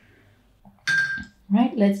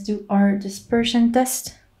 Right, let's do our dispersion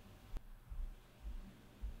test.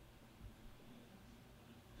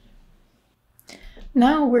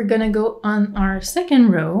 Now we're gonna go on our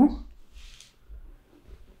second row.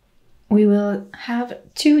 We will have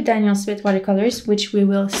two Daniel Smith watercolors, which we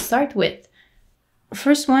will start with.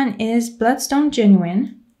 First one is Bloodstone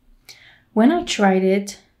Genuine. When I tried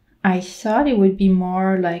it, I thought it would be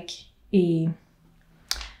more like a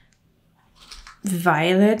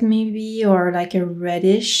violet maybe, or like a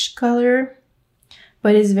reddish color,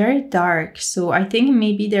 but it's very dark, so I think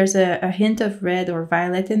maybe there's a hint of red or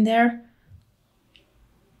violet in there.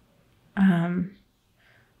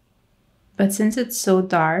 But since it's so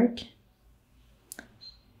dark,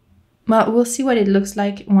 well, we'll see what it looks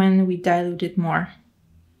like when we dilute it more.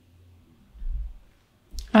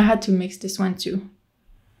 I had to mix this one too.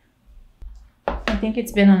 I think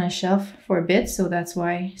it's been on a shelf for a bit, so that's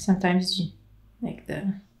why sometimes like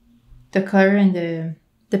the color and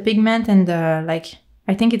the pigment and the like,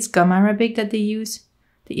 I think it's gum arabic that they use.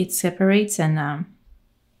 It separates, and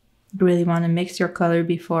you really want to mix your color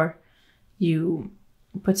before you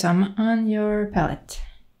put some on your palette.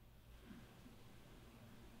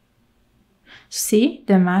 See,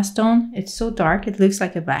 the mass tone, it's so dark, it looks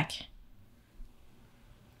like a black.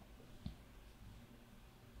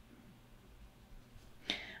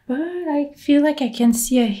 But I feel like I can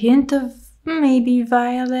see a hint of maybe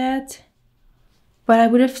violet. But I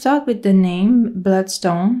would have thought with the name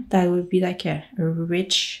Bloodstone, that would be like a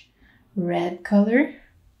rich red color.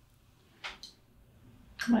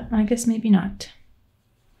 But I guess maybe not.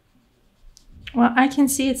 Well, I can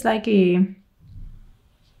see it's like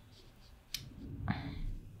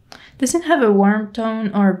doesn't have a warm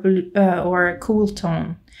tone or blue, or a cool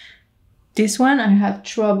tone. This one I have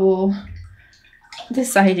trouble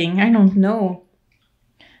deciding. I don't know.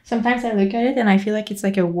 Sometimes I look at it and I feel like it's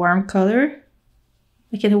like a warm color,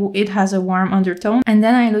 like it has a warm undertone, and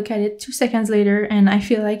then I look at it 2 seconds later and I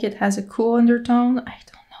feel like it has a cool undertone. I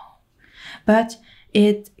don't know, but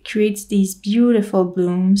it creates these beautiful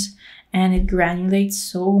blooms and it granulates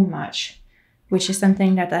so much, which is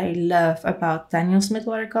something that I love about Daniel Smith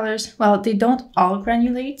watercolors. Well, they don't all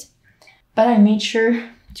granulate, but I made sure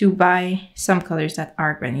to buy some colors that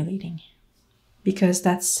are granulating, because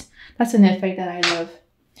that's an effect that I love.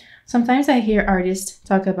 Sometimes I hear artists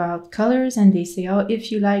talk about colors and they say, oh, if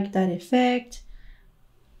you like that effect,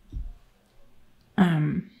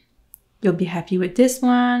 you'll be happy with this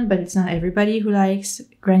one, but it's not everybody who likes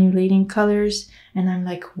granulating colors. And I'm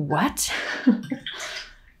like, what?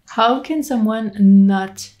 How can someone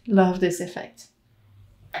not love this effect?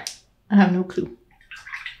 I have no clue.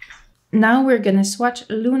 Now we're gonna swatch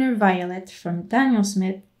Lunar Violet from Daniel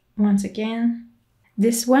Smith once again.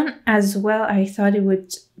 This one as well, I thought it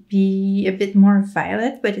would be a bit more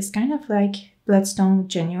violet, but it's kind of like Bloodstone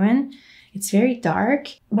Genuine. It's very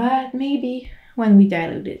dark, but maybe when we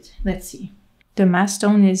dilute it. Let's see. The mass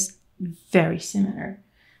tone is very similar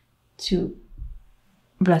to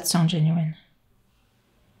Bloodstone Genuine.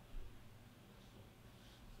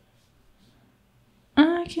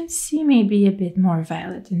 I can see maybe a bit more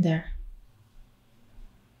violet in there.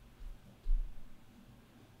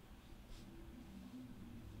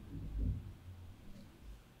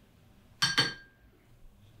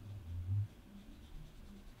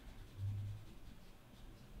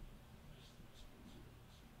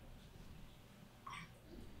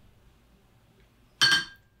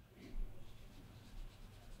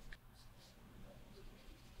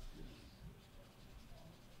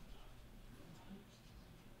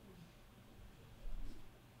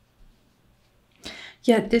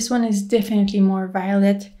 Yeah, this one is definitely more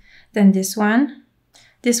violet than this one.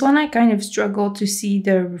 This one I kind of struggle to see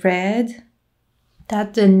the red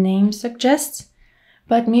that the name suggests,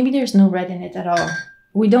 but maybe there's no red in it at all.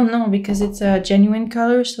 We don't know because it's a genuine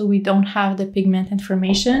color, so we don't have the pigment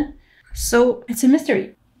information. So it's a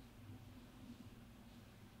mystery.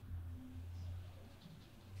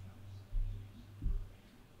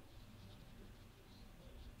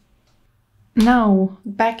 Now,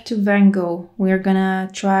 back to Van Gogh. We're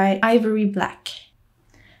gonna try Ivory Black.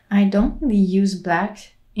 I don't really use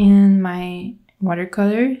black in my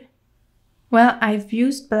watercolor. Well, I've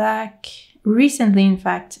used black recently, in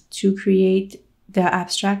fact, to create the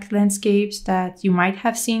abstract landscapes that you might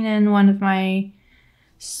have seen in one of my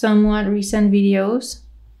somewhat recent videos.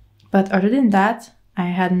 But other than that, I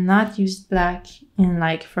had not used black in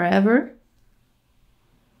like forever.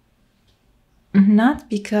 Not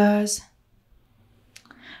because...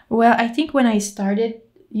 Well, I think when I started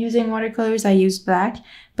using watercolors, I used black,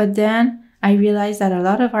 but then I realized that a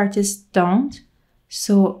lot of artists don't.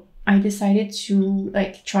 So I decided to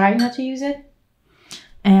like try not to use it,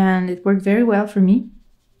 and it worked very well for me.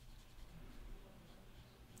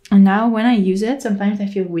 And now when I use it, sometimes I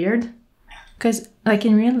feel weird because like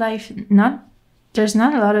in real life, there's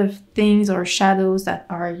not a lot of things or shadows that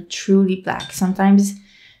are truly black. Sometimes,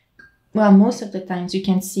 well, most of the times you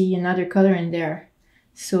can see another color in there.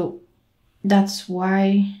 So that's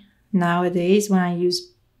why nowadays when I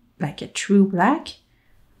use like a true black,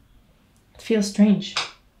 it feels strange.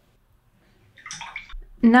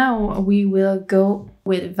 Now we will go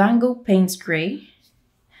with Van Gogh Paints Gray.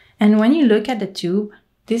 And when you look at the tube,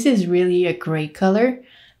 this is really a gray color,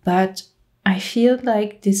 but I feel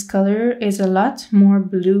like this color is a lot more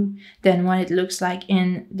blue than what it looks like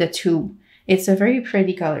in the tube. It's a very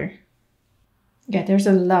pretty color. Yeah, there's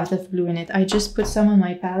a lot of blue in it. I just put some on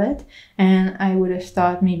my palette and I would have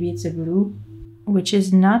thought maybe it's a blue, which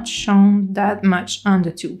is not shown that much on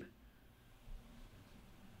the tube.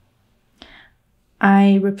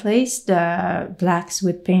 I replaced the blacks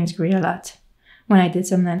with Payne's Gray a lot when I did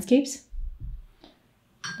some landscapes.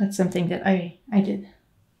 That's something that I did.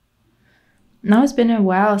 Now it's been a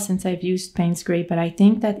while since I've used Payne's Gray, but I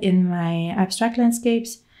think that in my abstract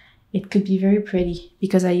landscapes, it could be very pretty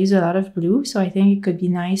because I use a lot of blue. So I think it could be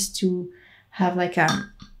nice to have like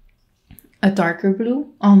a darker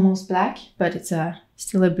blue, almost black, but it's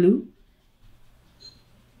still a blue.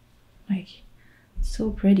 Like,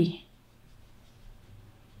 so pretty.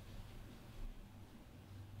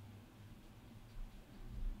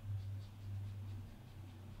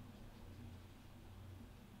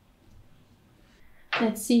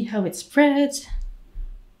 Let's see how it spreads.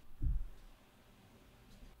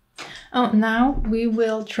 Oh, now we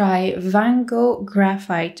will try Van Gogh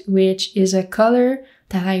Graphite, which is a color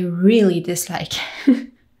that I really dislike.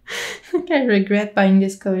 I regret buying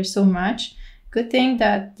this color so much. Good thing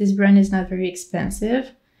that this brand is not very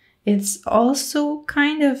expensive. It's also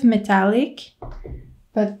kind of metallic,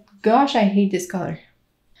 but gosh, I hate this color.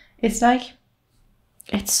 It's like,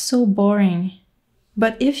 it's so boring.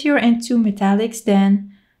 But if you're into metallics,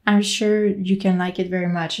 then I'm sure you can like it very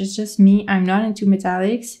much. It's just me, I'm not into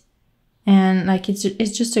metallics. And like it's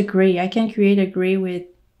just a gray. I can create a gray with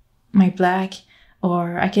my black,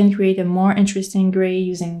 or I can create a more interesting gray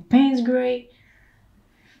using Payne's Gray.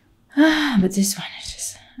 But this one is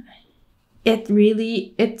just, its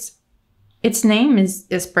name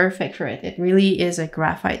is perfect for it. It really is a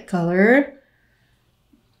graphite color,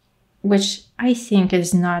 which I think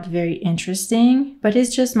is not very interesting, but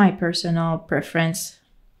it's just my personal preference.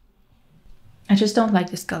 I just don't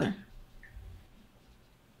like this color.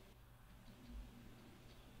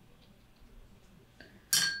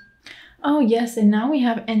 Oh yes, and now we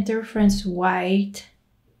have interference white.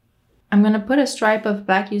 I'm gonna put a stripe of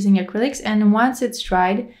black using acrylics, and once it's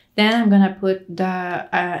dried, then I'm gonna put the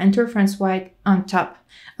interference white on top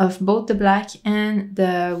of both the black and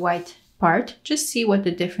the white part. Just see what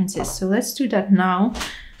the difference is. So let's do that now.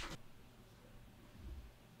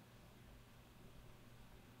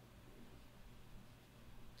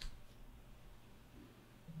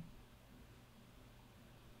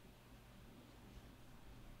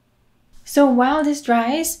 So while this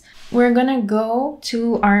dries, we're gonna go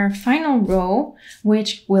to our final row,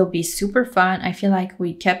 which will be super fun. I feel like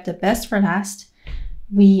we kept the best for last.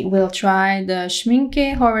 We will try the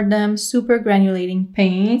Schmincke Horadam Super Granulating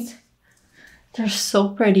Paint. They're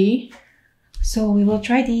so pretty. So we will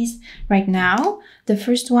try these right now. The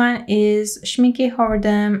first one is Schmincke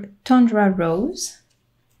Horadam Tundra Rose.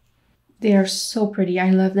 They are so pretty.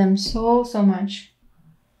 I love them so much.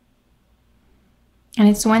 And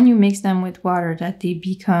it's when you mix them with water that they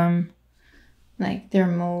become like their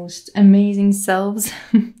most amazing selves.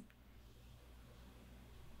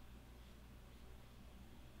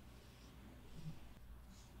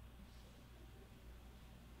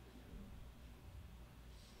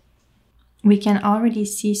 We can already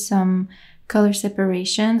see some color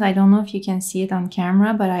separations. I don't know if you can see it on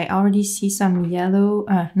camera, but I already see some yellow,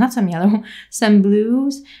 not some yellow, some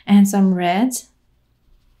blues and some reds.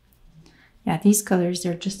 Yeah, these colors,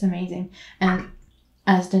 they're just amazing. And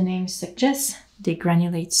as the name suggests, they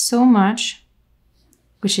granulate so much,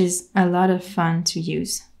 which is a lot of fun to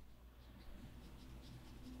use.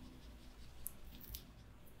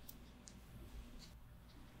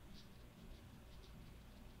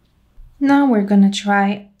 Now we're gonna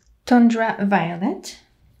try Tundra Violet,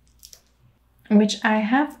 which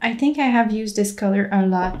I think I have used this color a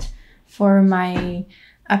lot for my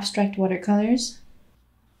abstract watercolors.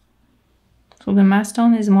 So the mass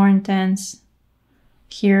tone is more intense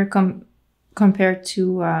here compared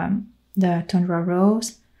to the Tundra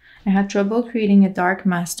Rose. I had trouble creating a dark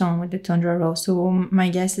mass tone with the Tundra Rose, so my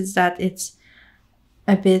guess is that it's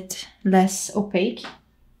a bit less opaque.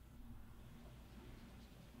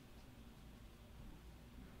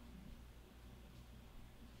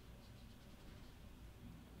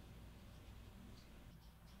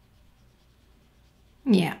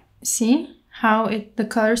 Yeah, see how the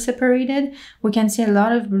color separated? We can see a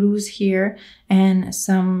lot of blues here and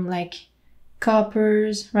some like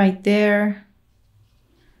coppers right there.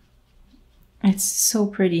 It's so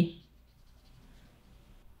pretty.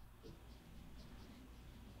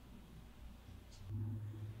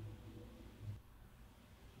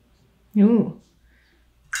 Ooh.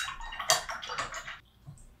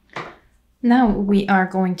 Now we are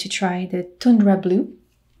going to try the Tundra Blue.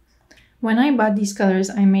 When I bought these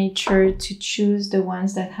colors, I made sure to choose the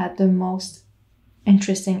ones that had the most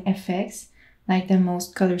interesting effects, like the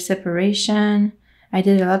most color separation. I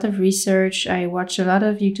did a lot of research. I watched a lot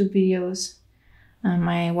of YouTube videos.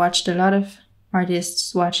 I watched a lot of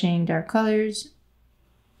artists swatching their colors,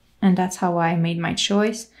 and that's how I made my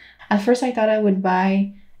choice. At first I thought I would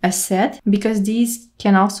buy a set because these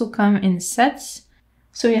can also come in sets.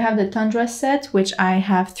 So you have the Tundra set, which I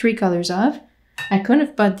have 3 colors of. I couldn't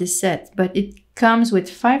have bought this set, but it comes with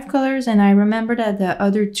 5 colors, and I remember that the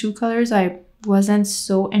other 2 colors I wasn't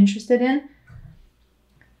so interested in.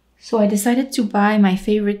 So I decided to buy my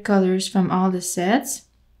favorite colors from all the sets.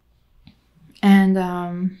 And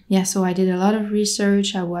yeah, so I did a lot of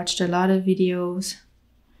research. I watched a lot of videos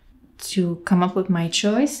to come up with my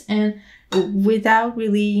choice, and without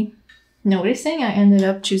really noticing, I ended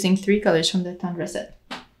up choosing 3 colors from the Tundra set.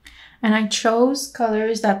 And I chose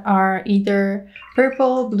colors that are either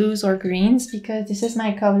purple, blues, or greens because this is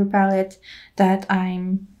my color palette that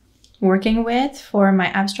I'm working with for my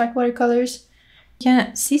abstract watercolors. You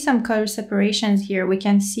can see some color separations here. We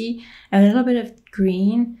can see a little bit of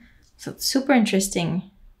green, so it's super interesting.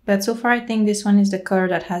 But so far I think this one is the color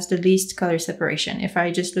that has the least color separation if I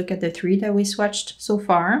just look at the 3 that we swatched so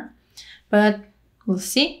far. But we'll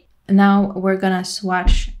see. Now we're gonna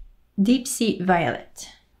swatch Deep Sea Violet.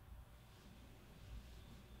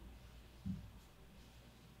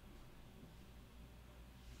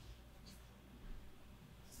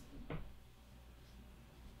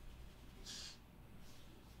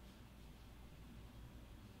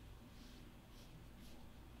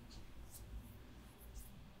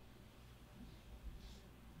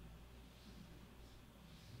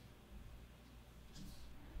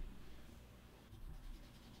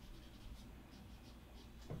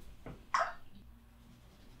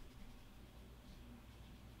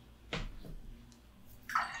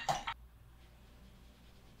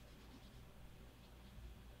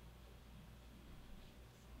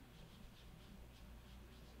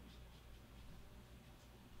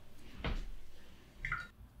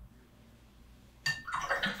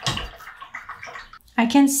 I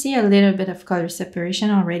can see a little bit of color separation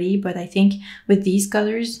already, but I think with these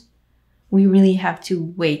colors, we really have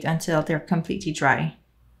to wait until they're completely dry.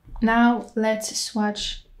 Now let's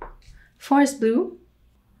swatch Forest Blue.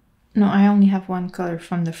 No, I only have 1 color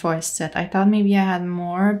from the Forest set. I thought maybe I had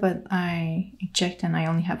more, but I checked and I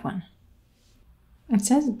only have 1. It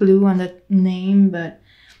says blue on the name, but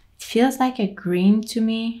it feels like a green to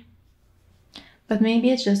me. But maybe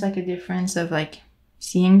it's just like a difference of like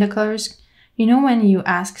seeing the colors. You know when you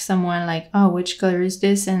ask someone like, oh, which color is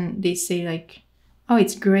this? And they say like, oh,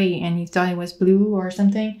 it's gray, and you thought it was blue or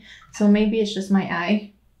something. So maybe it's just my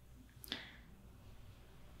eye.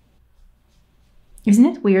 Isn't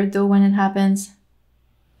it weird though when it happens?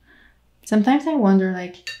 Sometimes I wonder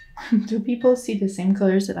like, do people see the same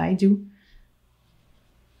colors that I do?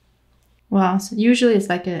 Well, so usually it's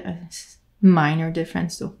like a minor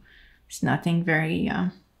difference, so it's nothing very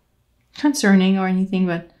concerning or anything,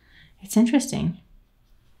 but it's interesting.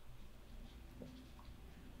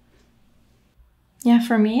 Yeah,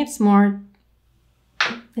 for me it's more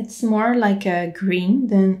like a green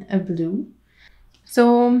than a blue.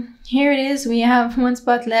 So here it is. We have 1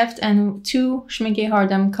 spot left and 2 Schmincke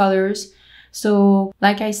Horadam colors. So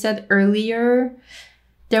like I said earlier,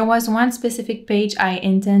 there was 1 specific page I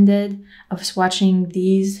intended of swatching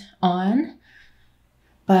these on,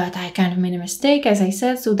 but I kind of made a mistake, as I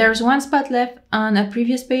said. So there's 1 spot left on a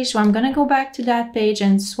previous page. So I'm gonna go back to that page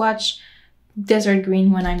and swatch Desert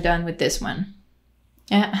Green when I'm done with this one.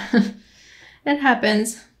 Yeah, that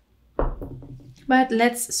happens. But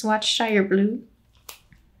let's swatch Shire Blue,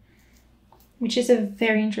 which is a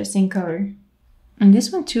very interesting color. And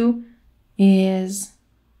this one too is,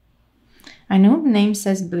 I know the name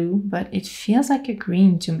says blue, but it feels like a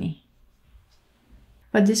green to me.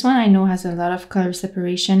 But this one I know has a lot of color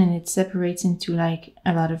separation, and it separates into like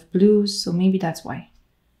a lot of blues, so maybe that's why.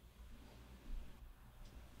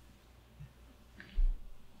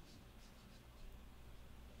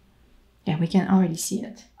 Yeah, we can already see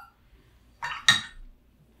it.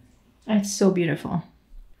 It's so beautiful.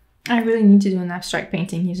 I really need to do an abstract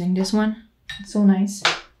painting using this one. It's so nice.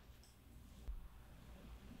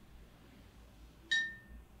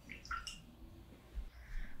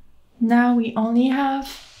 Now we only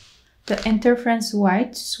have the Interference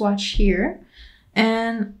White to swatch here,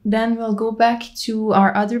 and then we'll go back to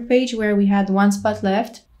our other page where we had 1 spot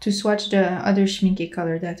left to swatch the other Schmincke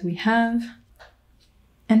color that we have.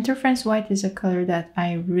 Interference White is a color that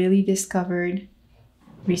I really discovered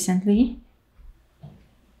recently.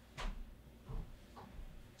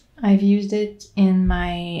 I've used it in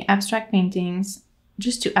my abstract paintings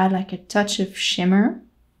just to add like a touch of shimmer.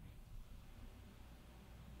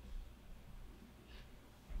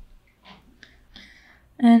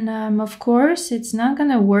 And of course, it's not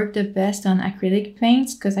gonna work the best on acrylic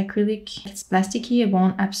paints because acrylic, it's plasticky, it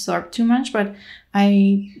won't absorb too much, but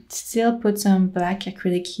I still put some black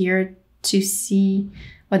acrylic here to see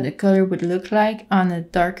what the color would look like on a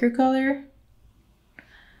darker color.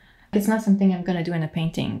 It's not something I'm gonna do in a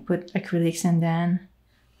painting, put acrylics and then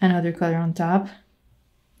another color on top.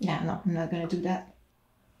 Yeah, no, I'm not gonna do that.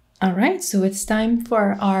 All right, so it's time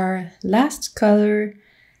for our last color.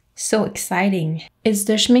 So exciting. It's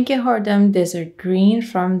the Schmincke Horadam Desert Green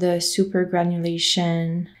from the Super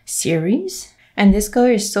Granulation series. And this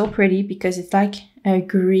color is so pretty because it's like a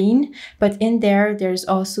green, but in there, there's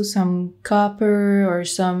also some copper or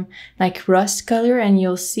some like rust color. And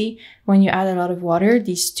you'll see when you add a lot of water,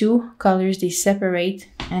 these two colors, they separate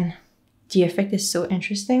and the effect is so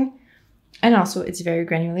interesting. And also it's very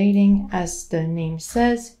granulating as the name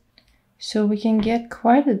says. So we can get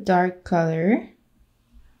quite a dark color.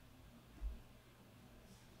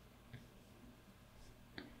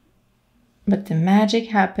 But the magic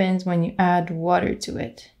happens when you add water to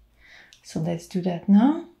it. So let's do that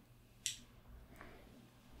now.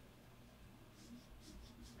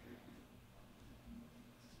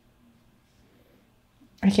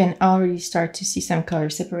 I can already start to see some color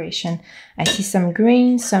separation. I see some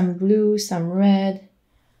green, some blue, some red.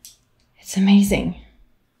 It's amazing.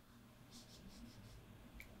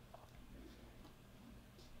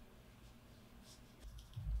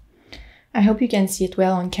 I hope you can see it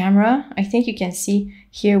well on camera. I think you can see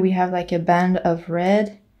here we have like a band of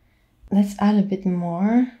red. Let's add a bit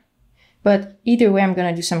more. But either way, I'm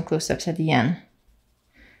gonna do some close-ups at the end.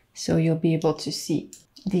 So you'll be able to see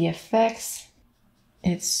the effects.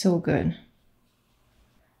 It's so good.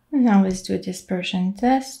 And now let's do a dispersion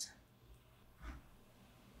test.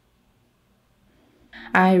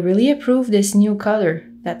 I really approve this new color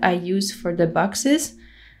that I use for the boxes.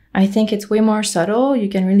 I think it's way more subtle. You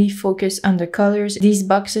can really focus on the colors. These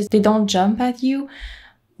boxes, they don't jump at you,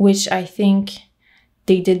 which I think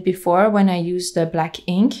they did before when I used the black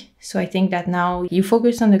ink. So I think that now you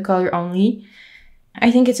focus on the color only.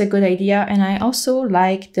 I think it's a good idea. And I also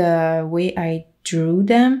like the way I drew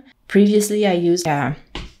them. Previously, I used a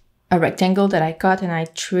rectangle that I cut and I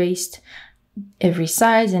traced every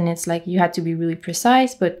size, and it's like you had to be really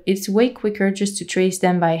precise, but it's way quicker just to trace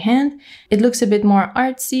them by hand. It looks a bit more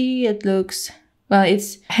artsy. It looks, well,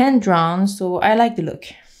 it's hand drawn, so I like the look.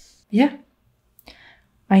 Yeah,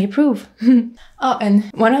 I approve. Oh, and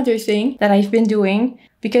one other thing that I've been doing,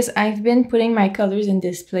 because I've been putting my colors in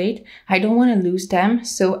this plate, I don't want to lose them,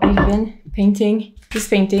 so I've been painting this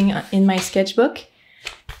painting in my sketchbook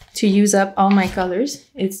to use up all my colors.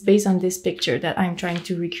 It's based on this picture that I'm trying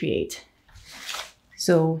to recreate.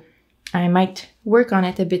 So I might work on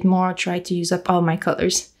it a bit more, try to use up all my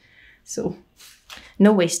colors. So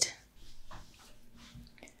no waste.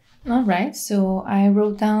 All right, so I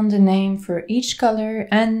wrote down the name for each color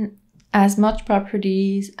and as much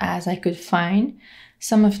properties as I could find.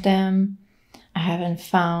 Some of them I haven't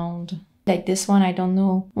found. Like this one, I don't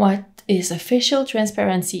know what is official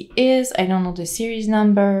transparency is. I don't know the series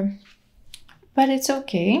number, but it's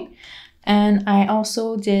okay. And I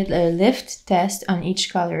also did a lift test on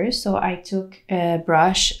each color. So I took a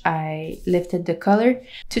brush, I lifted the color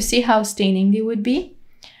to see how staining they would be.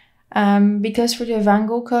 Because for the Van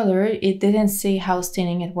Gogh color, it didn't say how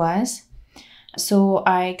staining it was. So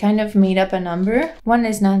I kind of made up a number. 1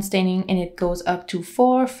 is non-staining and it goes up to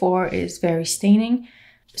 4. 4 is very staining.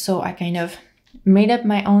 So I kind of made up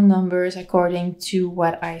my own numbers according to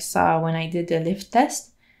what I saw when I did the lift test.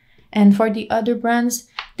 And for the other brands,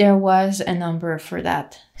 there was a number for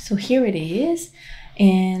that. So here it is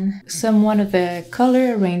in somewhat of a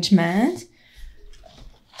color arrangement.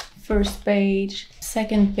 First page,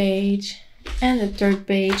 second page, and the third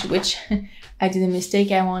page, which I did a mistake.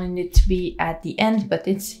 I wanted it to be at the end, but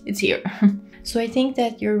it's here. So I think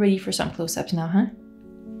that you're ready for some close-ups now, huh?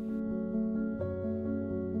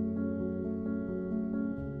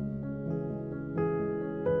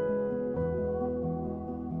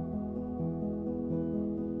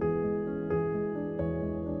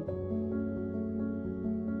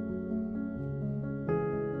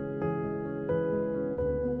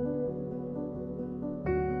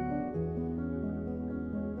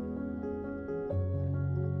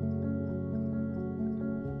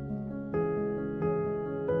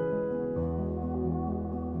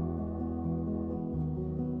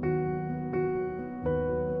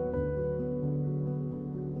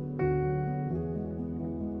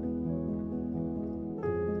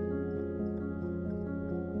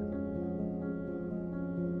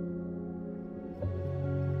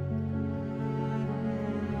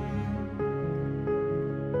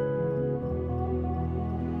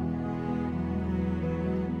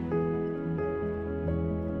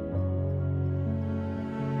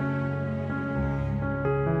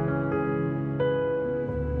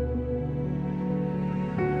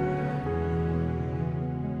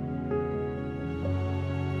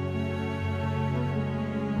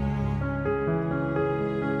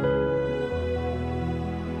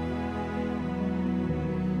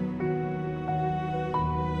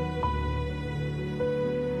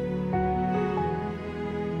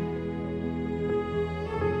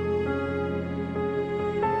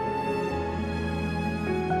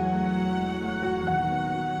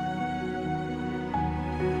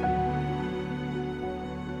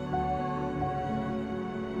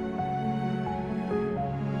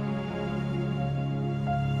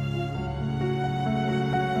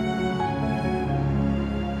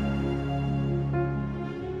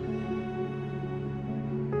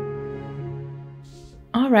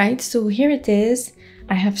 Alright, so here it is.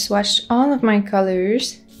 I have swatched all of my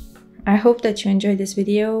colors. I hope that you enjoyed this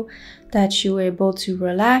video, that you were able to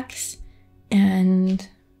relax, and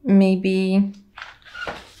maybe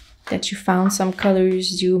that you found some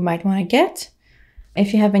colors you might want to get.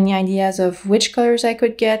 If you have any ideas of which colors I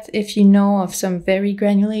could get, if you know of some very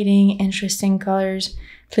granulating, interesting colors,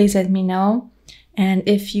 please let me know. And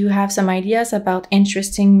if you have some ideas about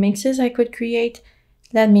interesting mixes I could create,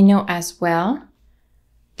 let me know as well.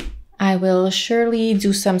 I will surely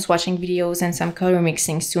do some swatching videos and some color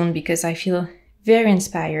mixing soon because I feel very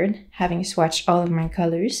inspired having swatched all of my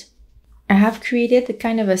colors. I have created a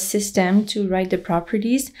kind of a system to write the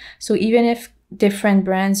properties. So even if different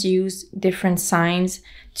brands use different signs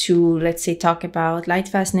to, let's say, talk about light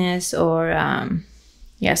fastness, or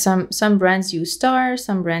some brands use stars,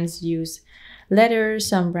 some brands use letters,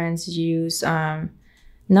 some brands use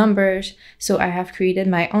numbers. So I have created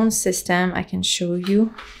my own system. I can show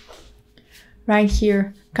you right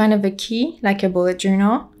here, kind of a key, like a bullet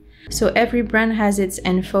journal. So every brand has its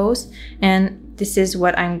infos, and this is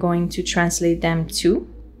what I'm going to translate them to.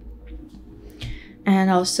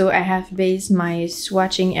 And also I have based my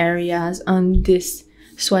swatching areas on this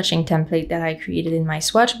swatching template that I created in my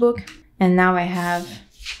swatchbook. And now I have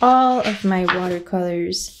all of my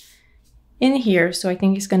watercolors in here, so I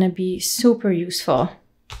think it's gonna be super useful.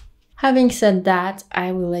 Having said that,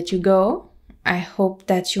 I will let you go. I hope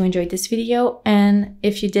that you enjoyed this video, and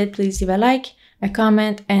if you did, please leave a like, a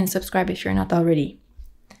comment, and subscribe if you're not already.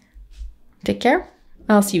 Take care.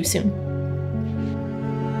 I'll see you soon.